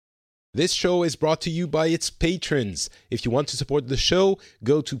This show is brought to you by its patrons. If you want to support the show,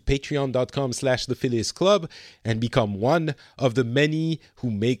 go to patreon.com/the Phileas Club and become one of the many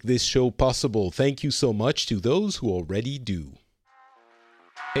who make this show possible. Thank you so much to those who already do.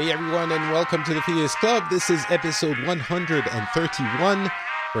 Hey everyone, and welcome to the Phileas Club. This is episode 131.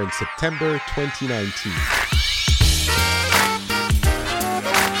 We're in September 2019.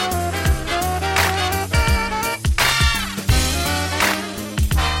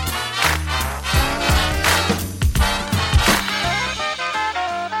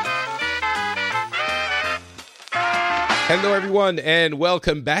 Hello everyone, and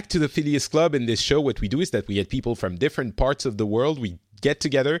welcome back to the Phileas Club. In this show, what we do is that we get people from different parts of the world. We get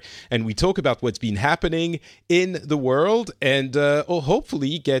together and we talk about what's been happening in the world and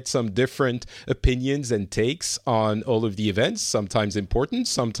hopefully get some different opinions and takes on all of the events, sometimes important,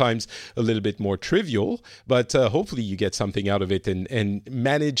 sometimes a little bit more trivial, but hopefully you get something out of it and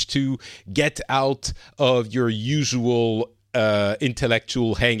manage to get out of your usual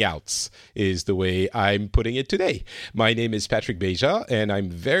intellectual hangouts is the way I'm putting it today. My name is Patrick Beja, and I'm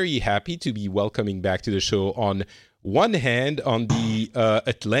very happy to be welcoming back to the show on one hand, on the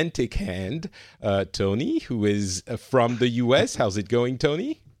Atlantic hand, Tony, who is from the US. How's it going,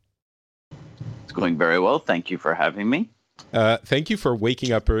 Tony? It's going very well. Thank you for having me. Thank you for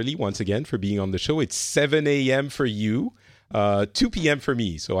waking up early once again, for being on the show. It's 7 a.m. for you, 2 p.m. for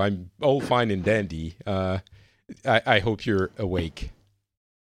me, so I'm all fine and dandy. I hope you're awake.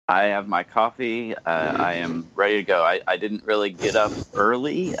 I have my coffee. I am ready to go. I didn't really get up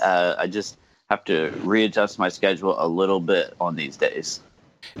early. I just have to readjust my schedule a little bit on these days.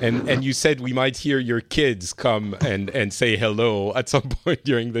 And you said we might hear your kids come and say hello at some point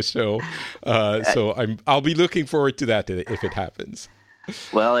during the show. So I'll be looking forward to that if it happens.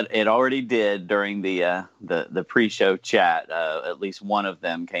 Well, it already did during the pre-show chat. At least one of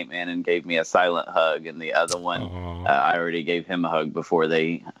them came in and gave me a silent hug, and the other one, I already gave him a hug before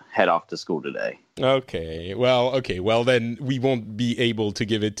they head off to school today. Okay. Well, then we won't be able to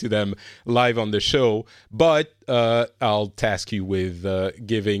give it to them live on the show, but I'll task you with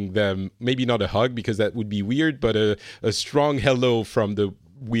giving them maybe not a hug because that would be weird, but a strong hello from the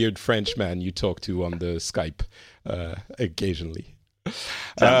weird Frenchman you talk to on the Skype occasionally.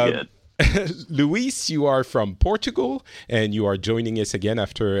 Sounds good. Luis, you are from Portugal, and you are joining us again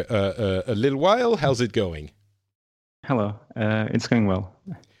after a little while. How's it going? Hello. It's going well.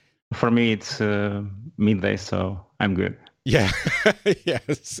 For me, it's midday, so I'm good. Yeah, yeah,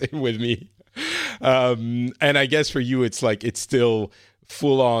 same with me. And I guess for you, it's still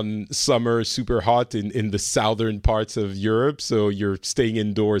full-on summer, super hot in the southern parts of Europe, so you're staying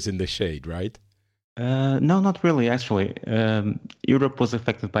indoors in the shade, right? No, not really, actually. Europe was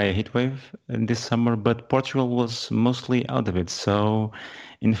affected by a heat wave this summer, but Portugal was mostly out of it. So,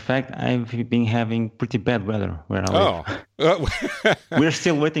 in fact, I've been having pretty bad weather where I live. We're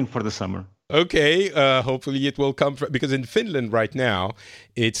still waiting for the summer. Okay, hopefully it will come because in Finland right now,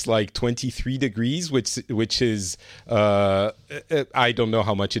 it's like 23 degrees, which is, I don't know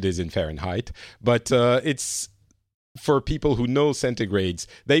how much it is in Fahrenheit, but it's... For people who know centigrades,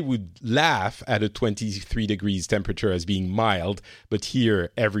 they would laugh at a 23 degrees temperature as being mild, but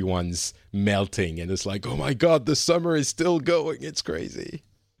here everyone's melting and it's like, oh my God, the summer is still going. It's crazy.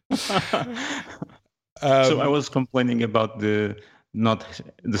 So I was complaining about the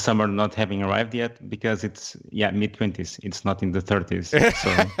summer not having arrived yet because it's mid-20s. It's not in the 30s. So.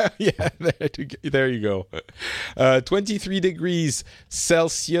 Yeah, there you go. 23 degrees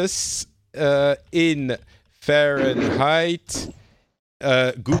Celsius in Fahrenheit.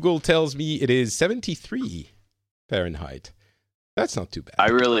 Google tells me it is 73 Fahrenheit. That's not too bad. I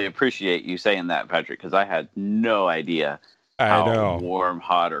really appreciate you saying that, Patrick, because I had no idea how warm,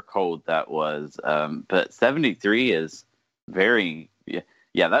 hot, or cold that was. But 73 is very,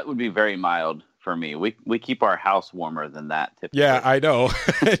 that would be very mild for me. We keep our house warmer than that typically. Yeah, I know.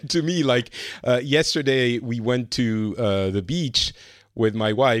 To me, yesterday we went to the beach with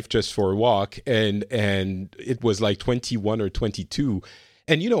my wife just for a walk, and it was like 21 or 22.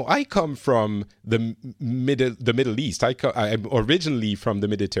 And I come from the Middle East. I'm originally from the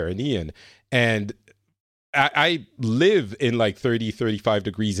Mediterranean, and I live in like 30, 35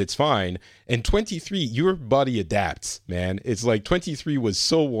 degrees. It's fine. And 23, your body adapts, man. It's like 23 was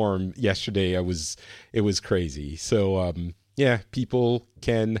so warm yesterday. It was crazy. So people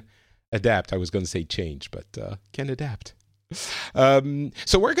can adapt. I was going to say change, but can adapt.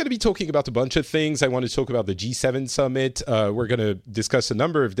 So we're going to be talking about a bunch of things. I want to talk about the G7 summit. We're going to discuss a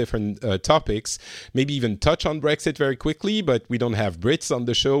number of different topics, maybe even touch on Brexit very quickly, but we don't have Brits on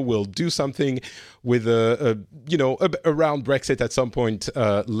the show. We'll do something with around Brexit at some point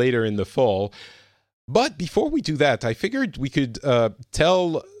later in the fall. But before we do that, I figured we could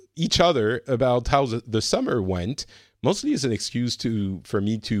tell each other about how the summer went, mostly as an excuse for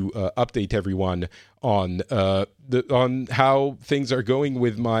me to update everyone on how things are going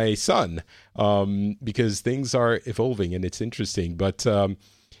with my son, because things are evolving and it's interesting. But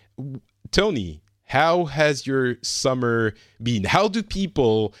Tony, how has your summer been? How do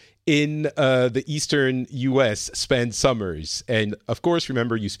people in the eastern U.S. spend summers? And of course,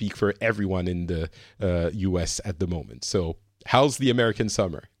 remember, you speak for everyone in the U.S. at the moment. So how's the American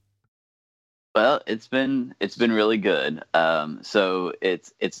summer? Well, it's been really good. So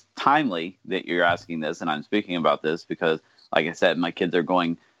it's timely that you're asking this, and I'm speaking about this because, like I said, my kids are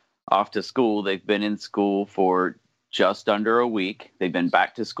going off to school. They've been in school for just under a week. They've been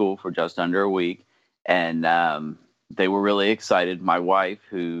back to school for just under a week, and they were really excited. My wife,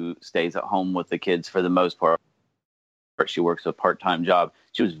 who stays at home with the kids for the most part, she works a part-time job.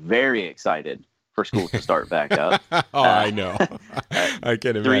 She was very excited for school to start back up. I know. I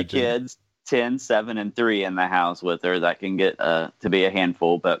can imagine. 3 kids. 10, 7, and 3 in the house with her. That can get to be a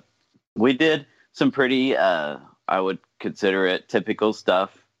handful. But we did some pretty, I would consider it typical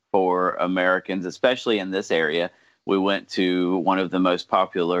stuff for Americans, especially in this area. We went to one of the most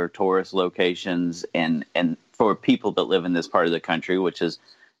popular tourist locations and for people that live in this part of the country, which is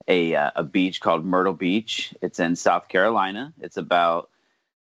a beach called Myrtle Beach. It's in South Carolina. It's about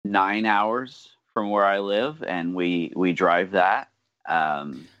 9 hours from where I live, and we drive that.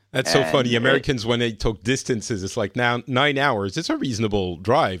 That's so funny. Americans, when they talk distances, it's like now 9 hours. It's a reasonable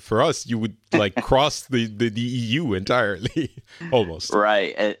drive. For us, you would like cross the EU entirely, almost.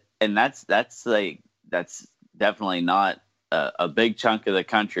 Right, and that's definitely not a big chunk of the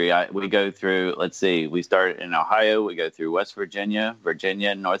country. We go through. Let's see. We start in Ohio. We go through West Virginia,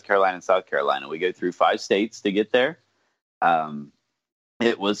 North Carolina, and South Carolina. We go through 5 states to get there.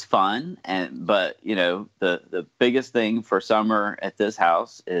 It was fun, but the biggest thing for summer at this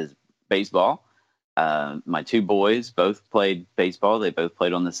house is baseball. My 2 boys both played baseball. They both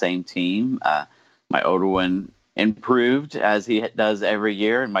played on the same team. My older one improved as he does every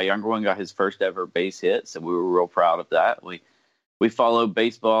year, and my younger one got his first ever base hit. So we were real proud of that. We follow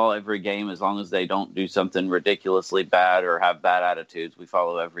baseball every game as long as they don't do something ridiculously bad or have bad attitudes. We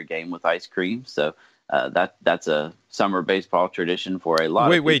follow every game with ice cream. So. That's a summer baseball tradition for a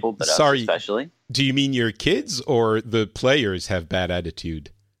lot of people, but sorry. Us especially. Do you mean your kids or the players have bad attitude?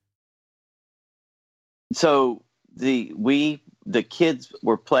 So the kids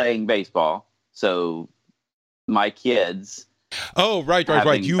were playing baseball. So my kids. Oh, right.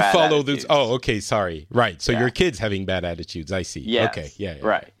 You follow those. Oh, okay. Sorry. Right. So your kids having bad attitudes. I see. Yes. Okay. Yeah.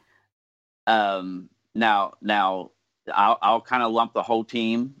 Right. Now. I'll kind of lump the whole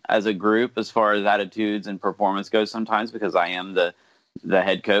team as a group as far as attitudes and performance goes sometimes because I am the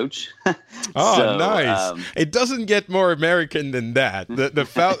head coach. Nice. It doesn't get more American than that.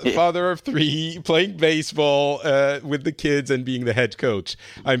 The father of 3 playing baseball with the kids and being the head coach.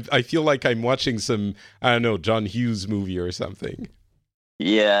 I feel like I'm watching some, I don't know, John Hughes movie or something.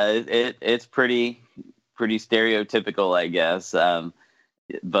 Yeah, it's pretty stereotypical, I guess.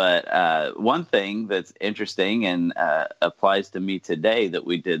 But one thing that's interesting and applies to me today that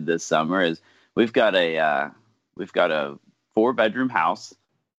we did this summer is we've got a 4-bedroom house.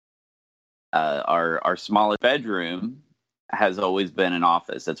 Our smallest bedroom has always been an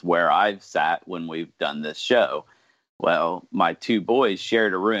office. That's where I've sat when we've done this show. Well, my 2 boys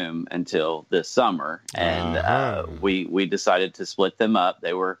shared a room until this summer, and we decided to split them up.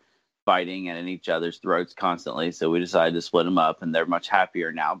 They were fighting and in each other's throats constantly, so we decided to split them up, and they're much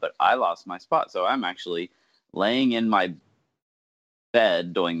happier now. But I lost my spot, so I'm actually laying in my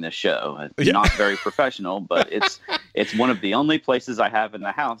bed doing this show. It's not very professional, but it's one of the only places I have in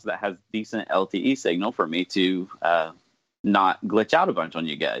the house that has decent LTE signal for me to not glitch out a bunch on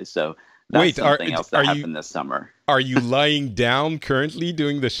you guys. So that's something else that happened this summer. Are you lying down currently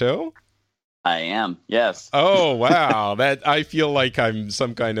doing the show? I am, yes. Oh, wow. That I feel like I'm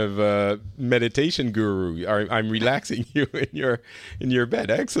some kind of meditation guru. I'm relaxing you in your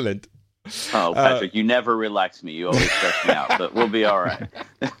bed. Excellent. Oh, Patrick, you never relax me. You always stress me out, but we'll be all right.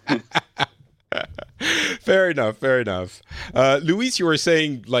 Fair enough. Fair enough. Luis, you were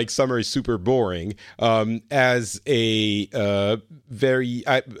saying like summer is super boring. As a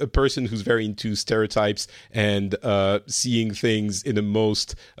person who's very into stereotypes and seeing things in the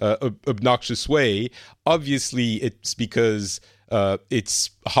most obnoxious way, obviously it's because it's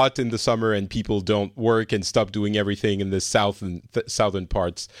hot in the summer and people don't work and stop doing everything in the southern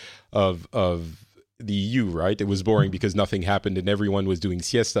parts of the EU, right? It was boring because nothing happened and everyone was doing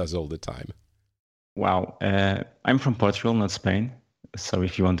siestas all the time. Wow. I'm from Portugal, not Spain. So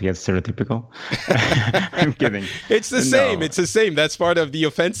if you want to get stereotypical, I'm kidding. It's the same. It's the same. That's part of the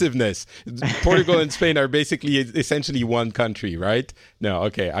offensiveness. Portugal and Spain are basically essentially one country, right? No,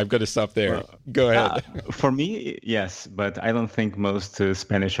 okay. I've got to stop there. Well, go ahead. For me, yes. But I don't think most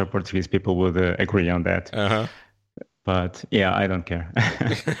Spanish or Portuguese people would agree on that. Uh-huh. But yeah, I don't care.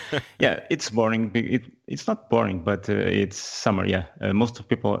 Yeah, it's boring. It's not boring, but it's summer. Yeah, most of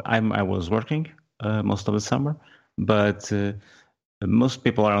people. I was working most of the summer, but most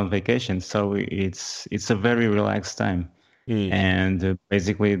people are on vacation, so it's a very relaxed time. And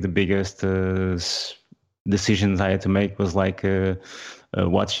basically, the biggest decisions I had to make was like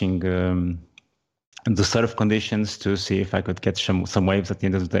watching the surf conditions to see if I could catch some waves at the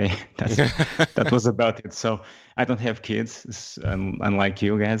end of the day. That was about it. So I don't have kids, unlike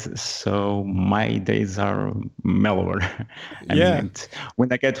you guys. So my days are mellower. And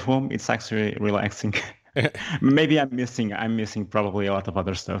when I get home, it's actually relaxing. Maybe I'm missing probably a lot of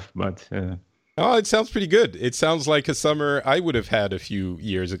other stuff, but. Oh, it sounds pretty good. It sounds like a summer I would have had a few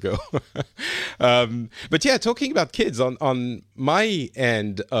years ago. But yeah, talking about kids on my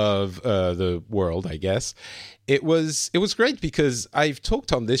end of the world, I guess, it was great because I've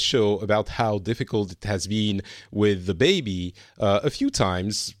talked on this show about how difficult it has been with the baby a few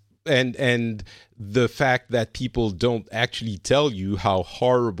times. And the fact that people don't actually tell you how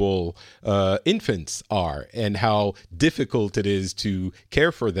horrible infants are and how difficult it is to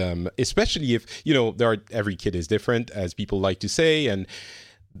care for them, especially if, every kid is different, as people like to say, and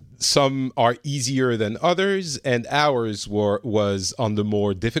some are easier than others, and ours was on the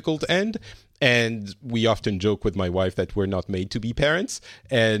more difficult end. And we often joke with my wife that we're not made to be parents.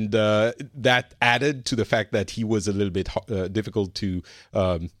 And that added to the fact that he was a little bit difficult to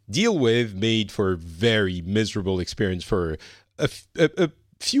deal with, made for a very miserable experience for a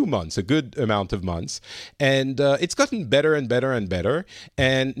few months, a good amount of months. And it's gotten better and better and better.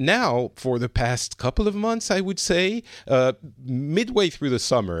 And now, for the past couple of months, I would say, midway through the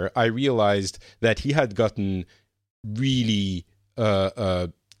summer, I realized that he had gotten really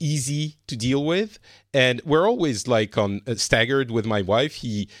easy to deal with, and we're always like on staggered with my wife.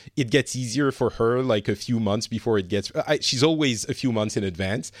 It gets easier for her like a few months before it gets. She's always a few months in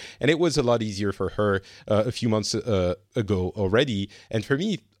advance, and it was a lot easier for her a few months ago already. And for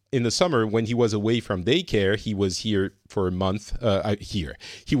me, in the summer when he was away from daycare, he was here for a month.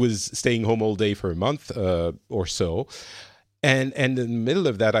 He was staying home all day for a month or so. And in the middle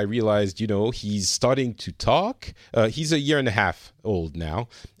of that, I realized, he's starting to talk. He's a year and a half old now,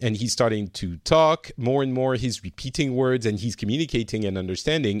 and he's starting to talk more and more. He's repeating words, and he's communicating and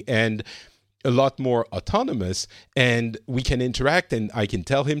understanding, and a lot more autonomous. And we can interact, and I can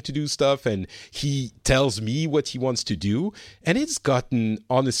tell him to do stuff, and he tells me what he wants to do. And it's gotten,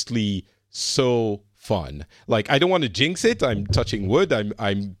 honestly, so fun. Like, I don't want to jinx it. I'm touching wood.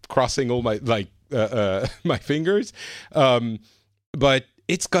 I'm crossing all my, my fingers, but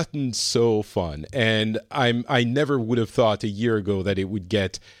it's gotten so fun, and I never would have thought a year ago that it would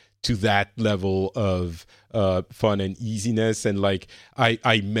get to that level of fun and easiness. And like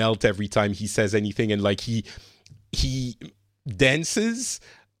I melt every time he says anything, and like he dances.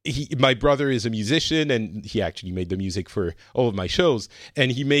 My brother is a musician, and he actually made the music for all of my shows, and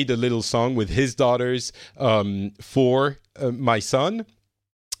he made a little song with his daughters for my son.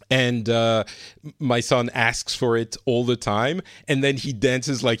 And my son asks for it all the time, and then he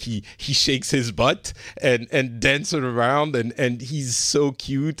dances like he shakes his butt and dances around, and he's so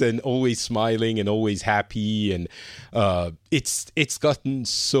cute and always smiling and always happy, and it's gotten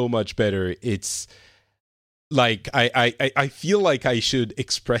so much better. It's like I feel like I should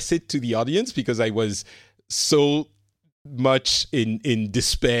express it to the audience because I was so much in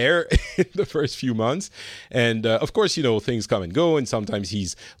despair in the first few months, and of course things come and go, and sometimes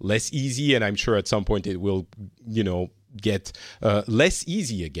he's less easy, and I'm sure at some point it will get less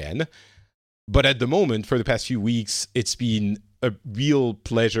easy again. But at the moment, for the past few weeks, it's been a real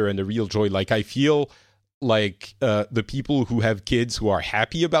pleasure and a real joy. Like, I feel like the people who have kids, who are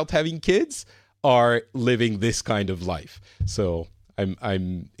happy about having kids, are living this kind of life. So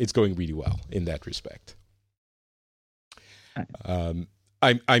it's going really well in that respect.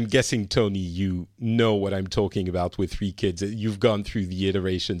 I'm guessing, Tony, you know what I'm talking about with 3 kids. You've gone through the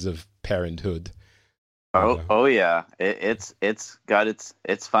iterations of parenthood. Oh yeah, it's got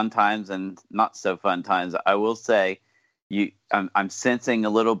its fun times and not so fun times. I will say, I'm sensing a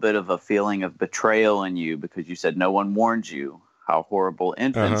little bit of a feeling of betrayal in you because you said no one warned you how horrible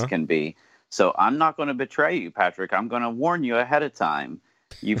infants can be. So I'm not going to betray you, Patrick. I'm going to warn you ahead of time.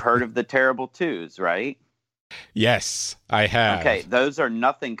 You've heard of the terrible twos, right? Yes, I have. Okay, those are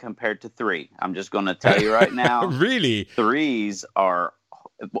nothing compared to 3. I'm just going to tell you right now. Really? 3s are,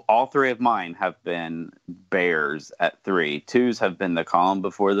 all 3 of mine have been bears at 3. 2s have been the calm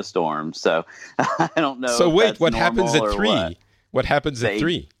before the storm. So I don't know. So wait, what happens at 3? What happens at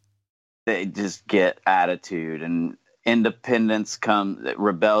 3? They just get attitude and independence comes,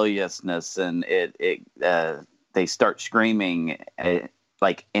 rebelliousness, and they start screaming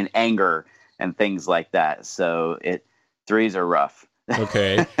like in anger and things like that. So 3s are rough.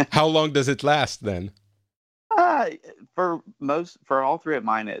 Okay. How long does it last then? For all 3 of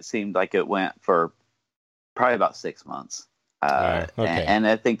mine, it seemed like it went for probably about 6 months. Okay. And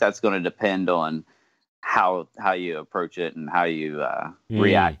I think that's going to depend on how you approach it and how you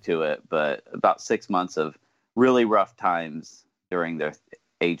react to it. But about 6 months of really rough times during their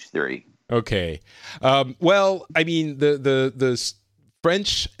age 3. Okay. Well, I mean, the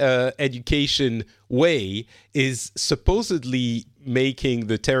French education way is supposedly making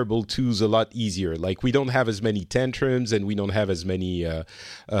the terrible twos a lot easier. Like, we don't have as many tantrums and we don't have as many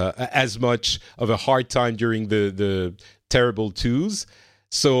as much of a hard time during the terrible twos.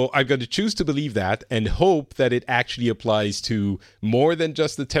 So I'm going to choose to believe that and hope that it actually applies to more than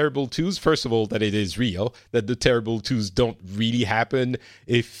just the terrible twos. First of all, that it is real, that the terrible twos don't really happen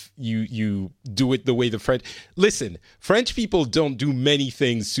if you do it the way the French... Listen, French people don't do many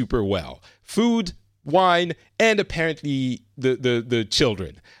things super well. Food, wine, and apparently the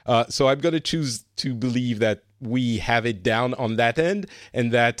children. So I'm going to choose to believe that we have it down on that end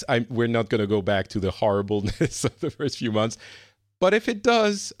and that we're not going to go back to the horribleness of the first few months. But if it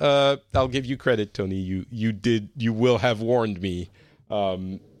does, I'll give you credit, Tony. You will have warned me.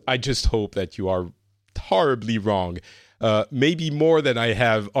 I just hope that you are horribly wrong. Maybe more than I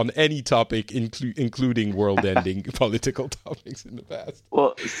have on any topic, including world-ending political topics in the past.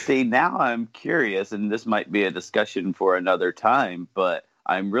 Well, see, now I'm curious, and this might be a discussion for another time, but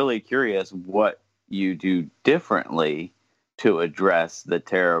I'm really curious what you do differently to address the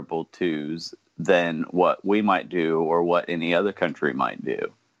terrible twos than what we might do or what any other country might do.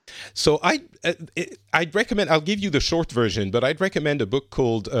 So I'd recommend, I'll give you the short version, but I'd recommend a book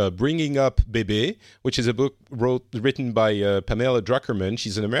called Bringing Up Bébé, which is a book written by Pamela Druckerman.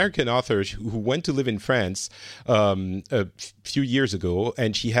 She's an American author who went to live in France a few years ago,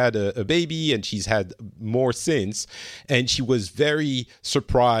 and she had a baby, and she's had more since. And she was very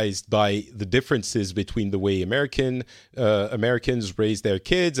surprised by the differences between the way Americans raise their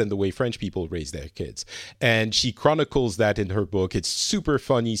kids and the way French people raise their kids. And she chronicles that in her book. It's super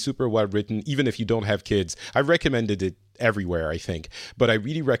funny, super well written, even if you don't have kids. I recommended it everywhere, I think, but I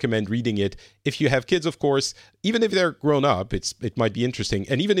really recommend reading it if you have kids, of course. Even if they're grown up, it might be interesting,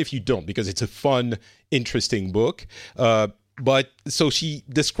 and even if you don't, because it's a fun, interesting book. But so she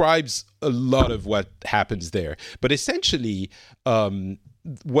describes a lot of what happens there, but essentially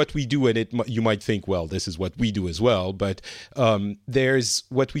what we do, and you might think, well, this is what we do as well, but there's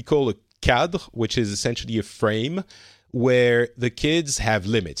what we call a cadre, which is essentially a frame where the kids have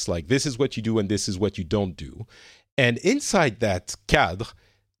limits, like this is what you do and this is what you don't do. And inside that cadre,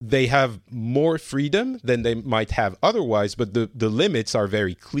 they have more freedom than they might have otherwise, but the limits are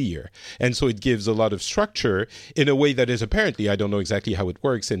very clear. And so it gives a lot of structure in a way that is apparently, I don't know exactly how it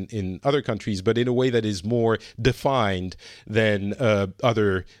works in other countries, but in a way that is more defined than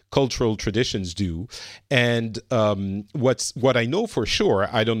other cultural traditions do. And what I know for sure,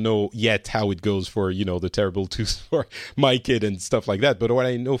 I don't know yet how it goes for, the terrible twos for my kid and stuff like that, but what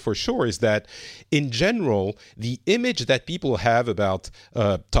I know for sure is that in general, the image that people have about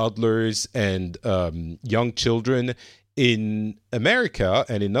toddlers and young children in America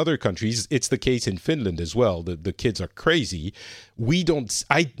and in other countries, it's the case in Finland as well. The kids are crazy.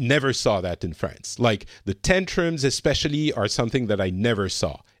 I never saw that in France. Like, the tantrums especially are something that I never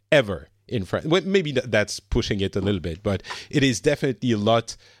saw, ever, in France. Well, maybe that's pushing it a little bit, but it is definitely a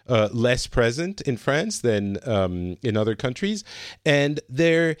lot less present in France than in other countries. And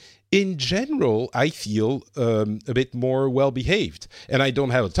they're, in general, I feel a bit more well-behaved. And I don't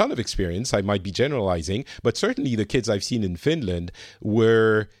have a ton of experience. I might be generalizing, but certainly the kids I've seen in Finland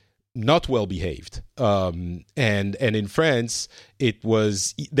were not well behaved. And in France,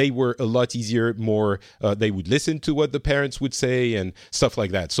 they were a lot easier, more, they would listen to what the parents would say and stuff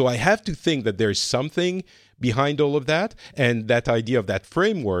like that. So I have to think that there's something behind all of that, and that idea of that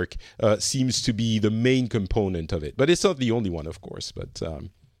framework seems to be the main component of it. But it's not the only one, of course. But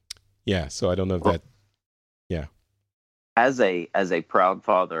yeah, so I don't know if that, yeah. As a proud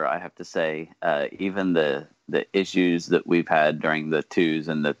father, I have to say, even the issues that we've had during the 2s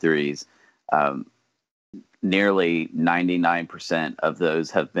and the 3s, nearly 99% of those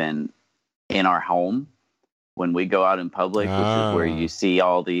have been in our home. When we go out in public, which is where you see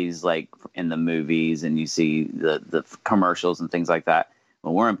all these, like in the movies, and you see the commercials and things like that.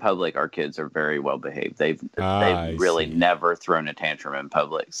 When we're in public, our kids are very well behaved. They've really never thrown a tantrum in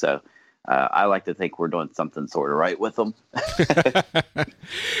public. So I like to think we're doing something sort of right with them.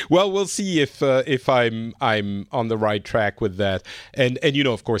 Well, we'll see if I'm on the right track with that. And you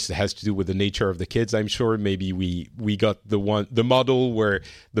know, of course, it has to do with the nature of the kids. I'm sure maybe we got the model where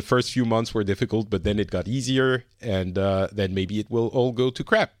the first few months were difficult, but then it got easier, and then maybe it will all go to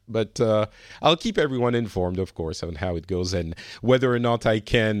crap. But I'll keep everyone informed, of course, on how it goes and whether or not I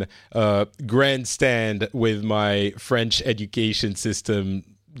can grandstand with my French education system,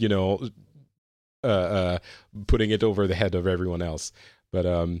 you know, putting it over the head of everyone else. But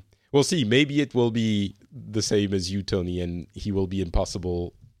we'll see. Maybe it will be the same as you, Tony, and he will be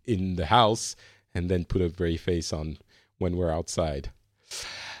impossible in the house and then put a brave face on when we're outside.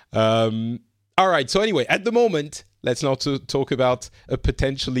 All right. So anyway, at the moment, let's not talk about a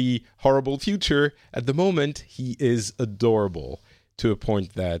potentially horrible future. At the moment, he is adorable to a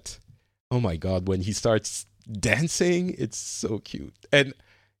point that, oh my God, when he starts dancing, it's so cute. And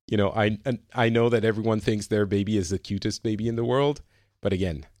you know, I know that everyone thinks their baby is the cutest baby in the world. But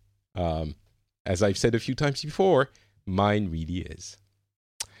again, as I've said a few times before, mine really is.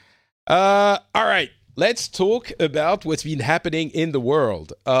 All right, let's talk about what's been happening in the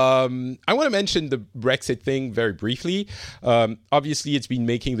world. I want to mention the Brexit thing very briefly. Obviously, it's been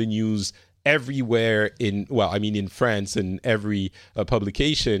making the news everywhere in France, and every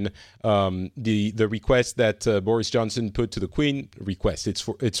publication, the request that Boris Johnson put to the Queen,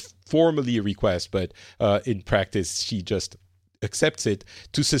 it's formally a request, but in practice she just accepts it,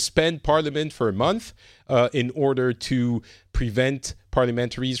 to suspend Parliament for a month in order to prevent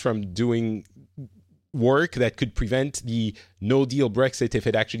parliamentaries from doing work that could prevent the no-deal Brexit if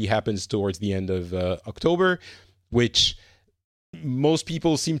it actually happens towards the end of October, which most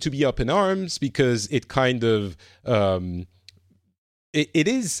people seem to be up in arms because it kind of it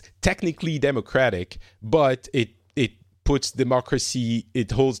is technically democratic, but it puts democracy,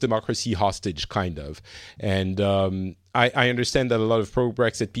 it holds democracy hostage, kind of. And I understand that a lot of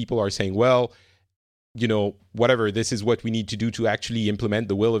pro-Brexit people are saying, well, you know, whatever, this is what we need to do to actually implement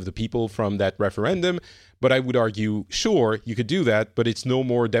the will of the people from that referendum. But I would argue, sure, you could do that, but it's no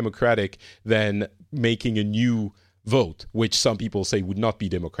more democratic than making a new vote, which some people say would not be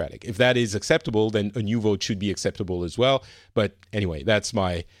democratic. If that is acceptable, then a new vote should be acceptable as well. But anyway, that's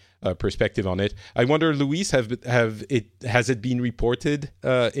my perspective on it. I wonder, Luis, has it been reported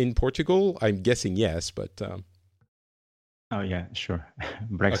in Portugal? I'm guessing yes, but oh yeah, sure.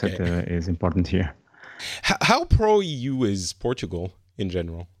 Brexit is important here. How pro-EU is Portugal in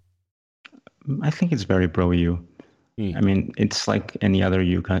general? I think it's very pro-EU. I mean, it's like any other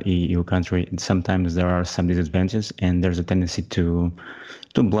EU country. Sometimes there are some disadvantages, and there's a tendency to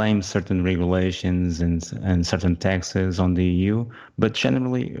blame certain regulations and certain taxes on the EU. But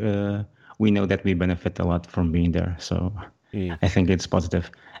generally, we know that we benefit a lot from being there. So I think it's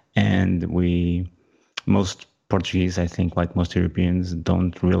positive. And most Portuguese, I think, like most Europeans,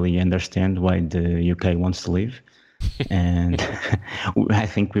 don't really understand why the UK wants to leave. And I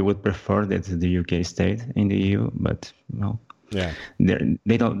think we would prefer that the UK stayed in the EU, but well, yeah,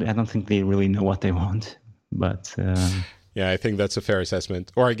 they don't. I don't think they really know what they want. But yeah, I think that's a fair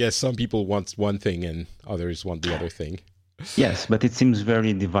assessment. Or I guess some people want one thing and others want the other thing. Yes, but it seems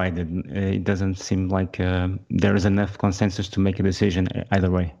very divided. It doesn't seem like there is enough consensus to make a decision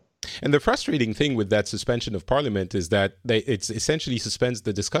either way. And the frustrating thing with that suspension of Parliament is that it essentially suspends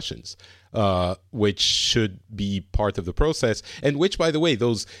the discussions, which should be part of the process, and which, by the way,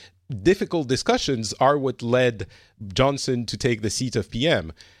 those difficult discussions are what led Johnson to take the seat of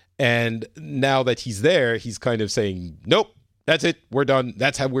PM. And now that he's there, he's kind of saying, nope, that's it, we're done,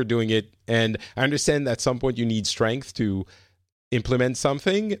 that's how we're doing it. And I understand at some point you need strength to implement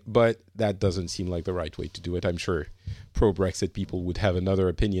something, but that doesn't seem like the right way to do it. I'm sure pro-Brexit people would have another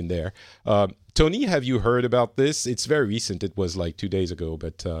opinion there. Tony, have you heard about this? It's very recent. It was like 2 days ago,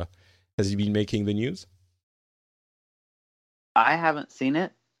 but has he been making the news? I haven't seen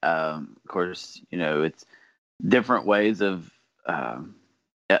it. Of course, it's different ways of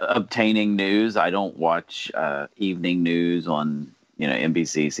obtaining news. I don't watch evening news on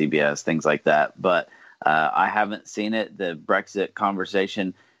NBC, CBS, things like that. But I haven't seen it. The Brexit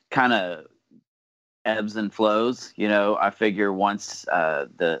conversation kind of ebbs and flows. I figure once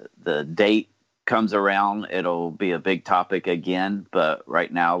the date comes around, it'll be a big topic again. But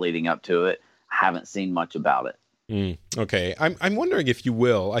right now, leading up to it, I haven't seen much about it. Okay. I'm wondering if you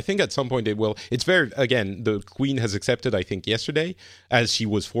will. I think at some point it will. It's again, the Queen has accepted, I think, yesterday, as she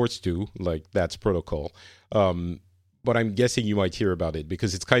was forced to, like that's protocol. But I'm guessing you might hear about it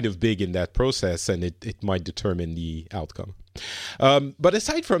because it's kind of big in that process and it might determine the outcome. But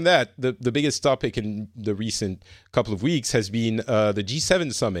aside from that, the biggest topic in the recent couple of weeks has been the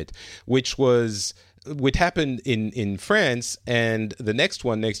G7 summit, which happened in France, and the next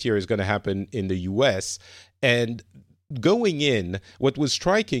one next year is going to happen in the US. And going in, what was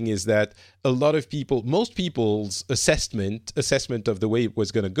striking is that most people's assessment of the way it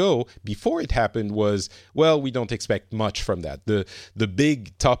was going to go before it happened was, well, we don't expect much from that. The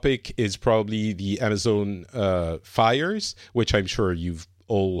big topic is probably the Amazon fires, which I'm sure you've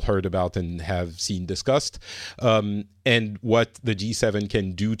all heard about and have seen discussed, and what the G7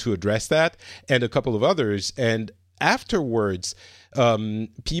 can do to address that, and a couple of others. And afterwards,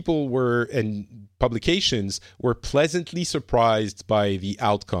 publications were pleasantly surprised by the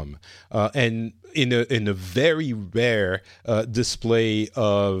outcome, and in a very rare display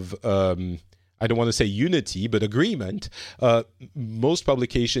of I don't want to say unity, but agreement. Most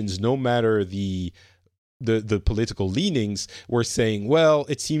publications, no matter the political leanings, were saying, well,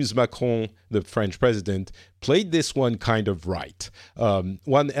 it seems Macron, the French president, played this one kind of right.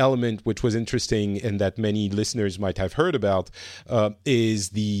 One element which was interesting and that many listeners might have heard about is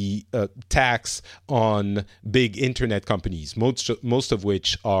the tax on big internet companies, most of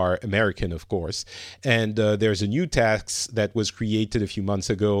which are American, of course. And there's a new tax that was created a few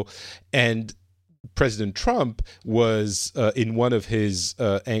months ago, and President Trump was, in one of his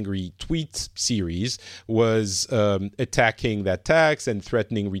angry tweet series, was attacking that tax and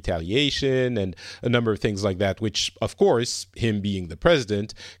threatening retaliation and a number of things like that, which, of course, him being the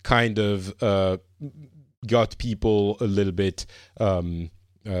president, kind of got people a little bit,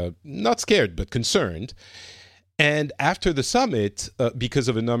 not scared, but concerned. And after the summit, because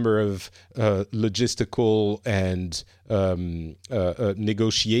of a number of logistical and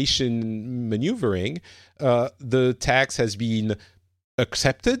negotiation maneuvering, the tax has been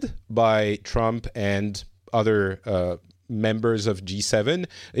accepted by Trump and other members of G7.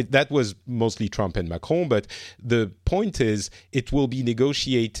 That was mostly Trump and Macron, but the point is it will be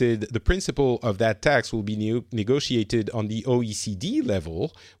negotiated, the principle of that tax will be negotiated on the OECD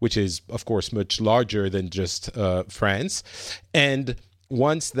level, which is, of course, much larger than just France. And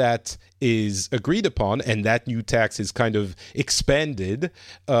once that is agreed upon and that new tax is kind of expanded,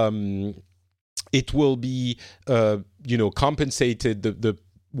 it will be, compensated, the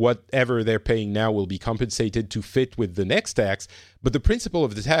whatever they're paying now will be compensated to fit with the next tax, but the principle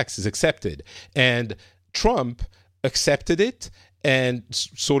of the tax is accepted. And Trump accepted it and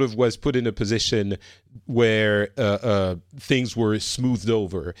sort of was put in a position where things were smoothed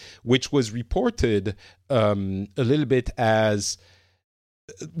over, which was reported a little bit as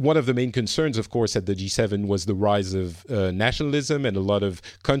one of the main concerns, of course, at the G7 was the rise of nationalism, and a lot of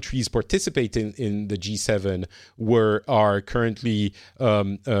countries participating in the G7 are currently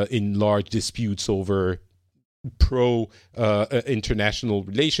in large disputes over pro-international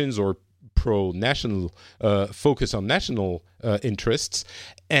relations or pro-national focus on national interests.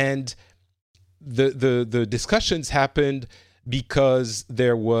 And the discussions happened because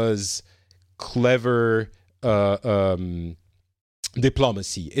there was clever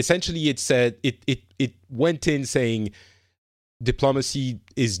diplomacy. Essentially, it said it went in saying diplomacy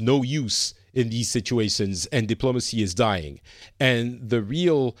is no use in these situations and diplomacy is dying. And the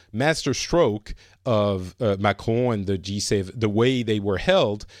real masterstroke of Macron and the G7, the way they were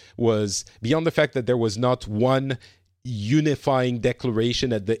held, was beyond the fact that there was not one unifying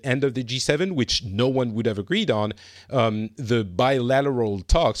declaration at the end of the G7, which no one would have agreed on. The bilateral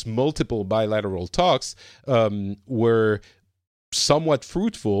talks, multiple bilateral talks, were somewhat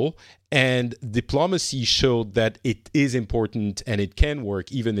fruitful, and diplomacy showed that it is important and it can work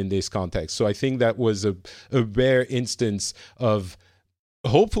even in this context. So I think that was a rare instance of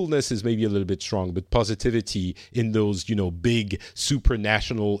hopefulness is maybe a little bit strong, but positivity in those, big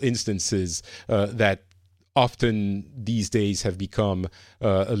supranational instances that often these days have become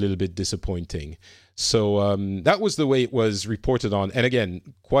a little bit disappointing. So that was the way it was reported on, and again,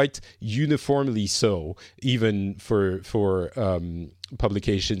 quite uniformly so, even for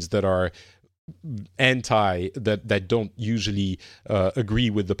publications that are that don't usually agree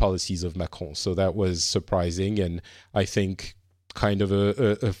with the policies of Macron. So that was surprising, and I think kind of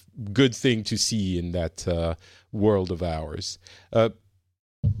a good thing to see in that world of ours.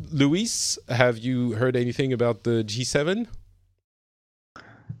 Luis, have you heard anything about the G7?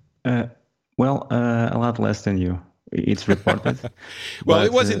 Well, a lot less than you. It's reported. Well, but,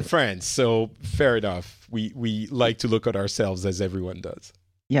 it was in France, so fair enough. We like to look at ourselves as everyone does.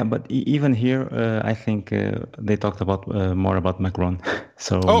 Yeah, but even here, I think they talked about more about Macron.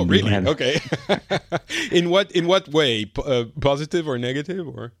 So oh, really? Okay. In what way? Positive or negative,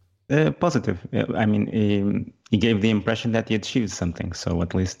 or? Positive. I mean, he gave the impression that he achieved something. So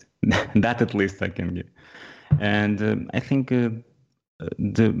at least that I can give. And I think the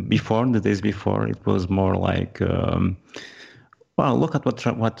days before, it was more like, well, look at what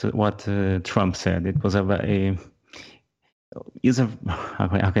Trump said. It was how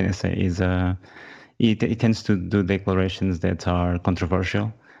can I say? He tends to do declarations that are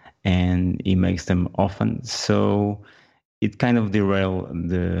controversial, and he makes them often. So it kind of derail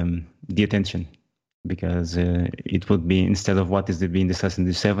the attention, because it would be, instead of what is being discussed in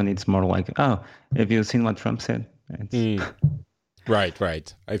the G7, it's more like, oh, have you seen what Trump said?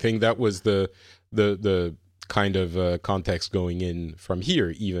 Right. I think that was the kind of context going in from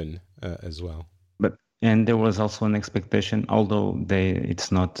here, even as well. And there was also an expectation, although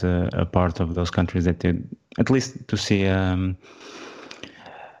it's not a part of those countries, that at least to see a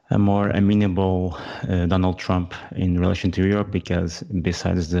more amenable Donald Trump in relation to Europe, because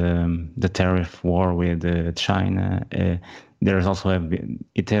besides the tariff war with China, there also have been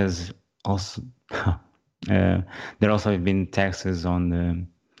taxes on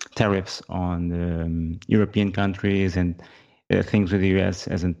tariffs on European countries, and things with the US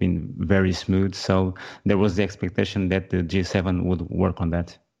hasn't been very smooth. So there was the expectation that the G7 would work on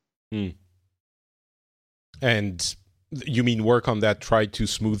that. And you mean work on that, try to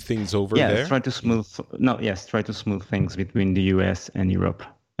smooth things over there? Yeah, try to smooth things between the US and Europe,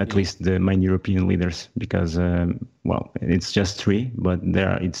 at least the main European leaders, because, well, it's just three, but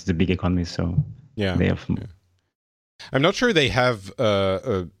it's the big economy, so they have... Yeah. I'm not sure they have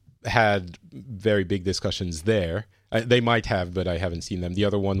had very big discussions there. They might have, but I haven't seen them. The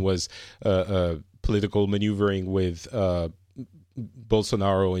other one was political maneuvering with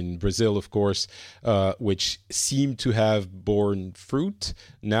Bolsonaro in Brazil, of course, which seemed to have borne fruit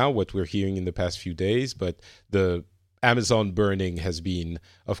now, what we're hearing in the past few days. But the Amazon burning has been,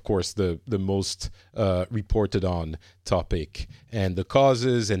 of course, the most reported on topic, and the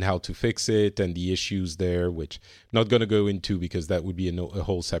causes and how to fix it and the issues there, which I'm not going to go into because that would be a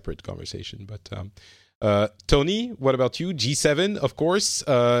whole separate conversation. But Tony, what about you? G7, of course,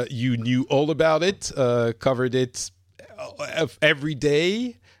 you knew all about it, covered it every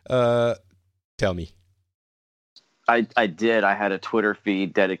day. Tell me. I did. I had a Twitter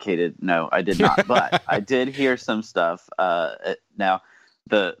feed dedicated. No, I did not. But I did hear some stuff. Now,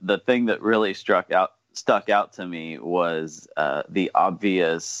 the thing that really stuck out to me was the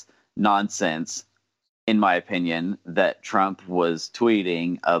obvious nonsense, in my opinion, that Trump was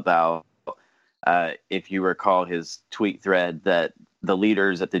tweeting about. If you recall his tweet thread, that the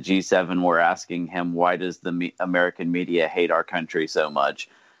leaders at the G7 were asking him, why does the American media hate our country so much?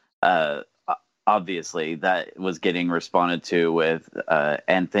 Obviously, that was getting responded to with,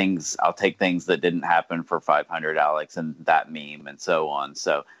 and things, I'll take things that didn't happen for 500, Alex, and that meme and so on.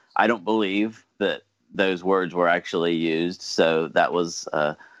 So I don't believe that those words were actually used. So that was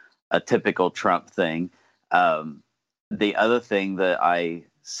a typical Trump thing. The other thing that I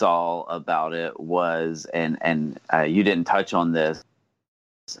saw about it was, and you didn't touch on this,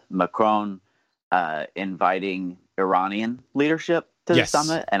 Macron inviting Iranian leadership to the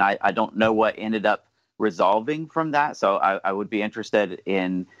summit, and I don't know what ended up resolving from that. So I would be interested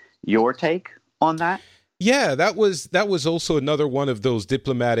in your take on that. Yeah, that was also another one of those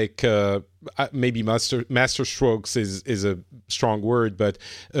diplomatic, maybe master strokes is a strong word, but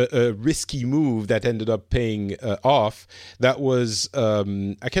a risky move that ended up paying off. That was,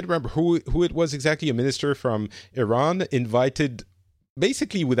 I can't remember who it was exactly, a minister from Iran invited,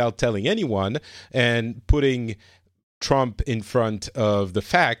 basically without telling anyone, and putting Trump in front of the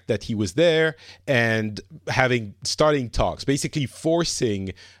fact that he was there and starting talks, basically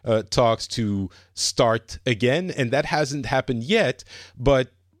forcing talks to start again. And that hasn't happened yet. But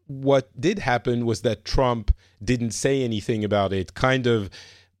what did happen was that Trump didn't say anything about it, kind of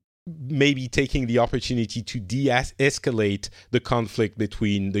maybe taking the opportunity to de-escalate the conflict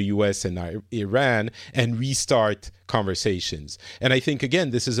between the US and Iran and restart conversations. And I think,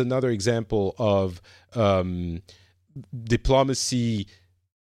 again, this is another example of diplomacy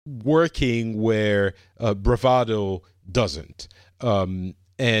working where bravado doesn't.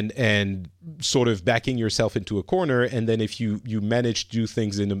 And sort of backing yourself into a corner, and then if you manage to do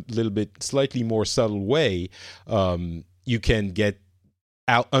things in a little bit slightly more subtle way, you can get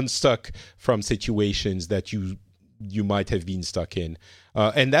unstuck from situations that you might have been stuck in.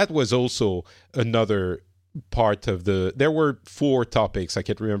 And that was also another part of there were 4 topics. I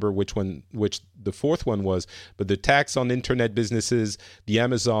can't remember which the fourth one was, but the tax on internet businesses, the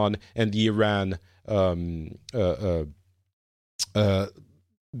Amazon, and the Iran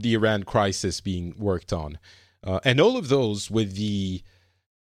crisis being worked on. And all of those with the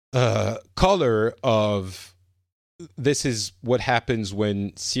color of this is what happens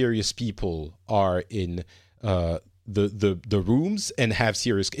when serious people are in the rooms and have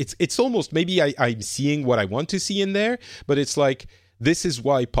serious... It's almost, maybe I'm seeing what I want to see in there, but it's like, this is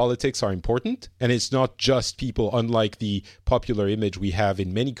why politics are important, and it's not just people, unlike the popular image we have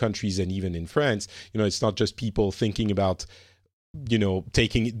in many countries and even in France, it's not just people thinking about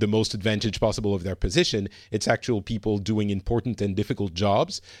taking the most advantage possible of their position. It's actual people doing important and difficult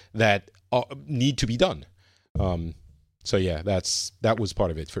jobs that need to be done. So yeah, that was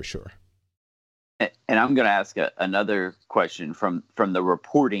part of it for sure. And I'm going to ask another question from the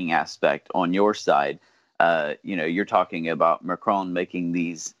reporting aspect on your side. You're talking about Macron making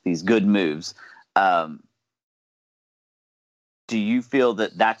these good moves. Do you feel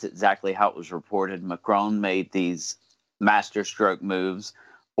that that's exactly how it was reported? Macron made these masterstroke moves,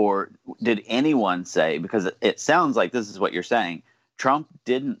 or did anyone say, because it sounds like this is what you're saying, Trump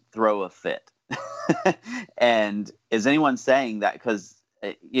didn't throw a fit? And is anyone saying that? Because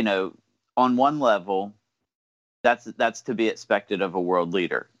on one level, that's to be expected of a world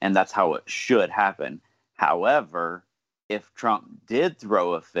leader, and that's how it should happen. However, if Trump did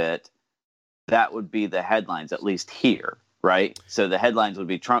throw a fit, that would be the headlines, at least here, right? So the headlines would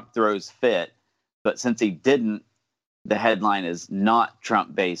be Trump throws fit, but since he didn't, the headline is not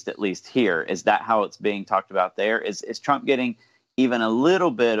Trump-based, at least here. Is that how it's being talked about there? Is Trump getting even a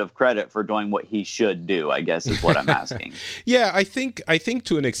little bit of credit for doing what he should do, I guess, is what I'm asking. Yeah, I think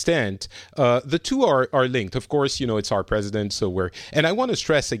to an extent, the two are linked. Of course, it's our president, so and I want to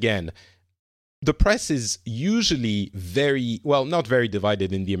stress again, the press is usually not very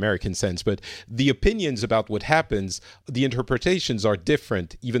divided in the American sense, but the opinions about what happens, the interpretations are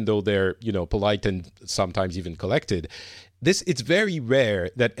different, even though they're, polite and sometimes even collected. It's very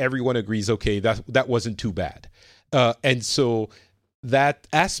rare that everyone agrees, okay, that wasn't too bad. And so that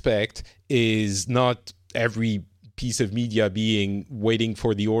aspect is not every piece of media waiting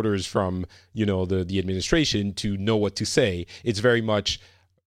for the orders from, the administration to know what to say. It's very much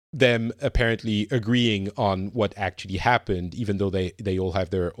them apparently agreeing on what actually happened, even though they all have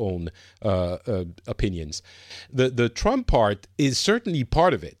their own opinions. The Trump part is certainly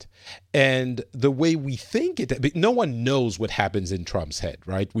part of it. And the way we think it, no one knows what happens in Trump's head,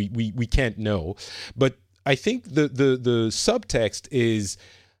 right? We can't know. But I think the subtext is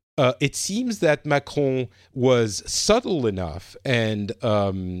it seems that Macron was subtle enough and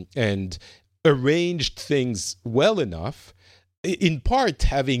arranged things well enough, in part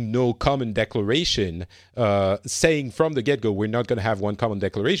having no common declaration, saying from the get-go, we're not going to have one common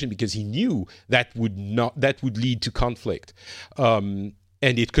declaration, because he knew that would lead to conflict. And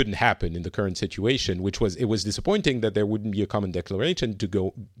it couldn't happen in the current situation, it was disappointing that there wouldn't be a common declaration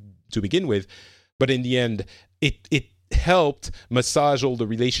to begin with. But in the end, it helped massage all the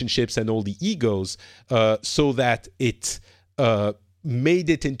relationships and all the egos so that it made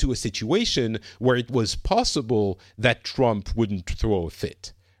it into a situation where it was possible that Trump wouldn't throw a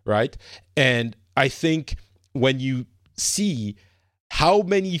fit, right? And I think when you see how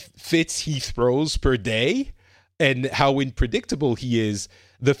many fits he throws per day and how unpredictable he is,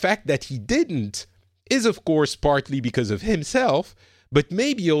 the fact that he didn't is, of course, partly because of himself, but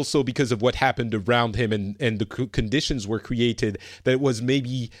maybe also because of what happened around him and the conditions were created that it was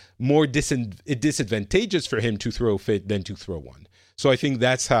maybe more disadvantageous for him to throw a fit than to throw one. So I think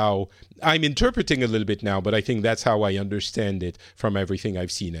that's how I'm interpreting a little bit now, but I think that's how I understand it from everything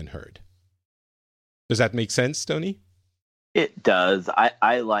I've seen and heard. Does that make sense, Tony? It does.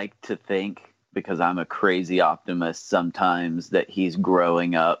 I like to think, because I'm a crazy optimist sometimes, that he's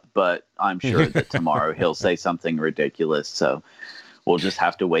growing up, but I'm sure that tomorrow he'll say something ridiculous. So we'll just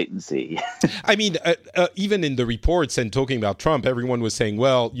have to wait and see. I mean, even in the reports and talking about Trump, everyone was saying,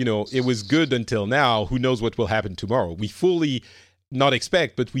 well, it was good until now. Who knows what will happen tomorrow? We fully not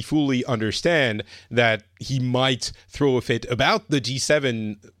expect, but we fully understand that he might throw a fit about the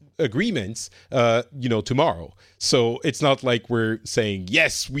G7 agreements, tomorrow. So it's not like we're saying,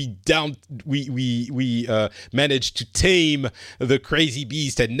 yes, we managed to tame the crazy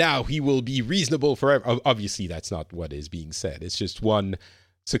beast and now he will be reasonable forever. Obviously, that's not what is being said. It's just one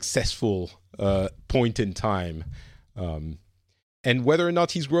successful point in time. And whether or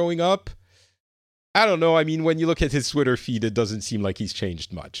not he's growing up, I don't know. I mean, when you look at his Twitter feed, it doesn't seem like he's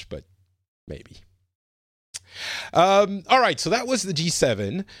changed much, but maybe. All right, so that was the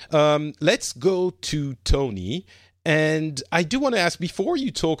G7. Let's go to Tony. And I do want to ask, before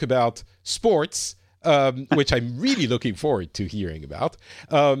you talk about sports, which I'm really looking forward to hearing about,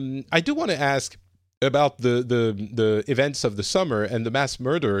 I do want to ask about the events of the summer and the mass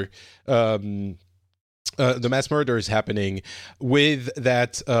murder. The mass murders happening with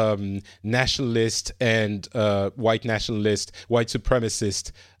that nationalist and white nationalist, white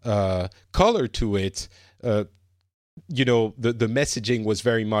supremacist color to it. The messaging was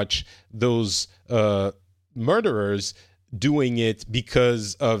very much those murderers doing it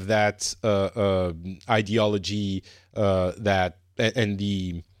because of that ideology that and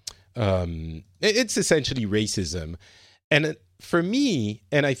the it's essentially racism. And for me,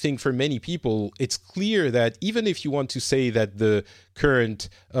 and I think for many people, it's clear that even if you want to say that the current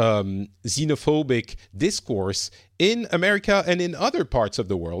xenophobic discourse in America and in other parts of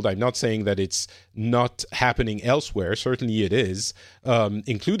the world, I'm not saying that it's not happening elsewhere, certainly it is,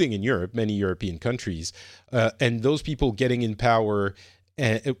 including in Europe, many European countries, and those people getting in power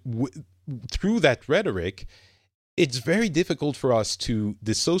through that rhetoric, it's very difficult for us to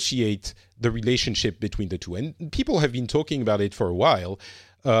dissociate the relationship between the two. And people have been talking about it for a while,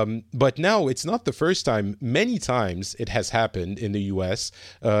 but now it's not the first time. Many times it has happened in the U.S.,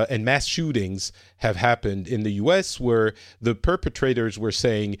 and mass shootings have happened in the U.S. where the perpetrators were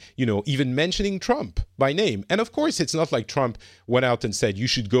saying, even mentioning Trump by name. And of course, it's not like Trump went out and said, you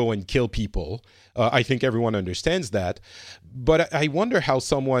should go and kill people. I think everyone understands that. But I wonder how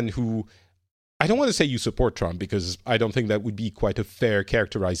someone who... I don't want to say you support Trump because I don't think that would be quite a fair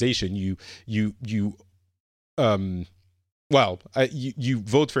characterization. You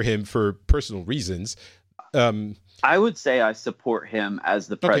vote for him for personal reasons. I would say I support him as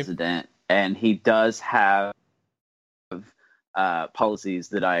the president, and he does have policies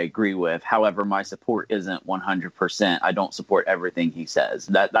that I agree with. However, my support isn't 100%. I don't support everything he says.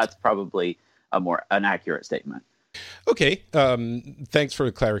 That's probably an accurate statement. Okay, thanks for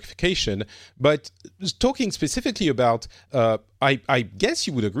the clarification. But talking specifically about, I guess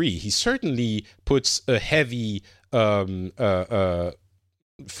you would agree, he certainly puts a heavy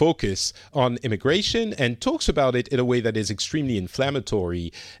focus on immigration and talks about it in a way that is extremely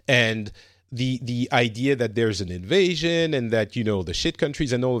inflammatory. And the idea that there's an invasion and that, the shit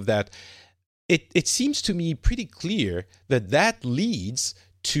countries and all of that, it seems to me pretty clear that leads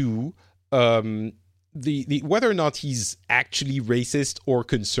to... The whether or not he's actually racist or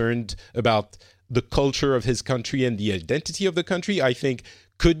concerned about the culture of his country and the identity of the country, I think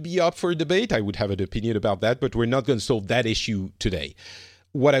could be up for debate. I would have an opinion about that, but we're not going to solve that issue today.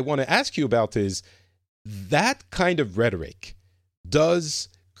 What I want to ask you about is that kind of rhetoric does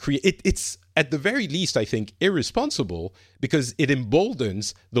create... It's at the very least, I think, irresponsible because it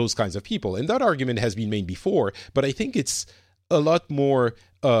emboldens those kinds of people. And that argument has been made before, but I think it's a lot more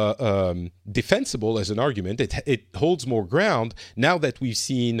defensible as an argument. It holds more ground now that we've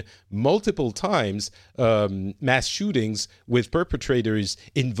seen multiple times mass shootings with perpetrators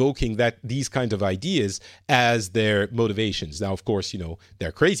invoking these kinds of ideas as their motivations. Now, of course,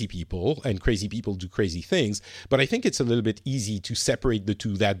 they're crazy people and crazy people do crazy things, but I think it's a little bit easy to separate the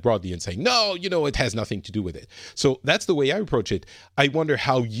two that broadly and say, no, it has nothing to do with it. So that's the way I approach it. I wonder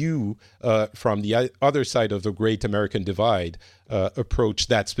how you, from the other side of the great American divide, approach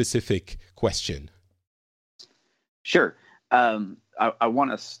that specific question. Sure. I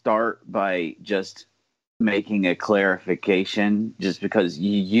want to start by just making a clarification, just because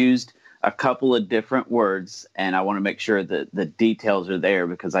you used a couple of different words, and I want to make sure that the details are there,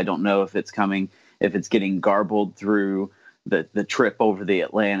 because I don't know if it's getting garbled through the trip over the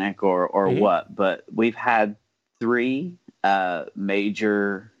Atlantic or what. But we've had 3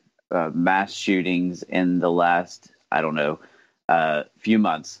 major mass shootings in the last, few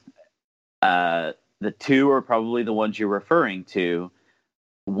months. The 2 are probably the ones you're referring to.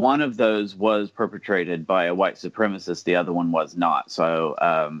 One of those was perpetrated by a white supremacist. The other one was not. So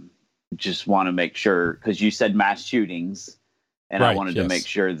just want to make sure, because you said mass shootings, and right, I wanted to make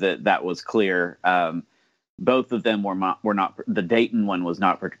sure that was clear. Both of them were not. The Dayton one was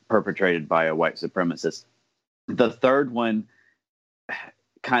not perpetrated by a white supremacist. The third one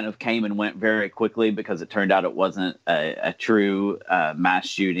kind of came and went very quickly because it turned out it wasn't a true mass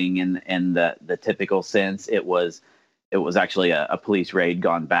shooting in the typical sense. It was actually a police raid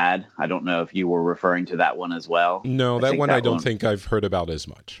gone bad. I don't know if you were referring to that one as well. No, that one I don't think I've heard about as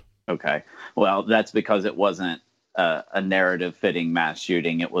much. Okay. Well, that's because it wasn't a narrative-fitting mass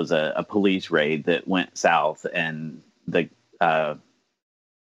shooting. It was a police raid that went south, and the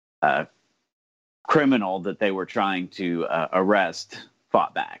criminal that they were trying to arrest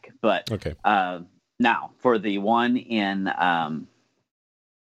fought back. But okay. Now, for the one in...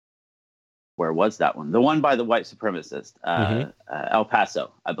 where was that one? The one by the white supremacist, El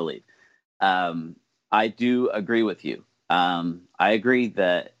Paso, I believe. I do agree with you. I agree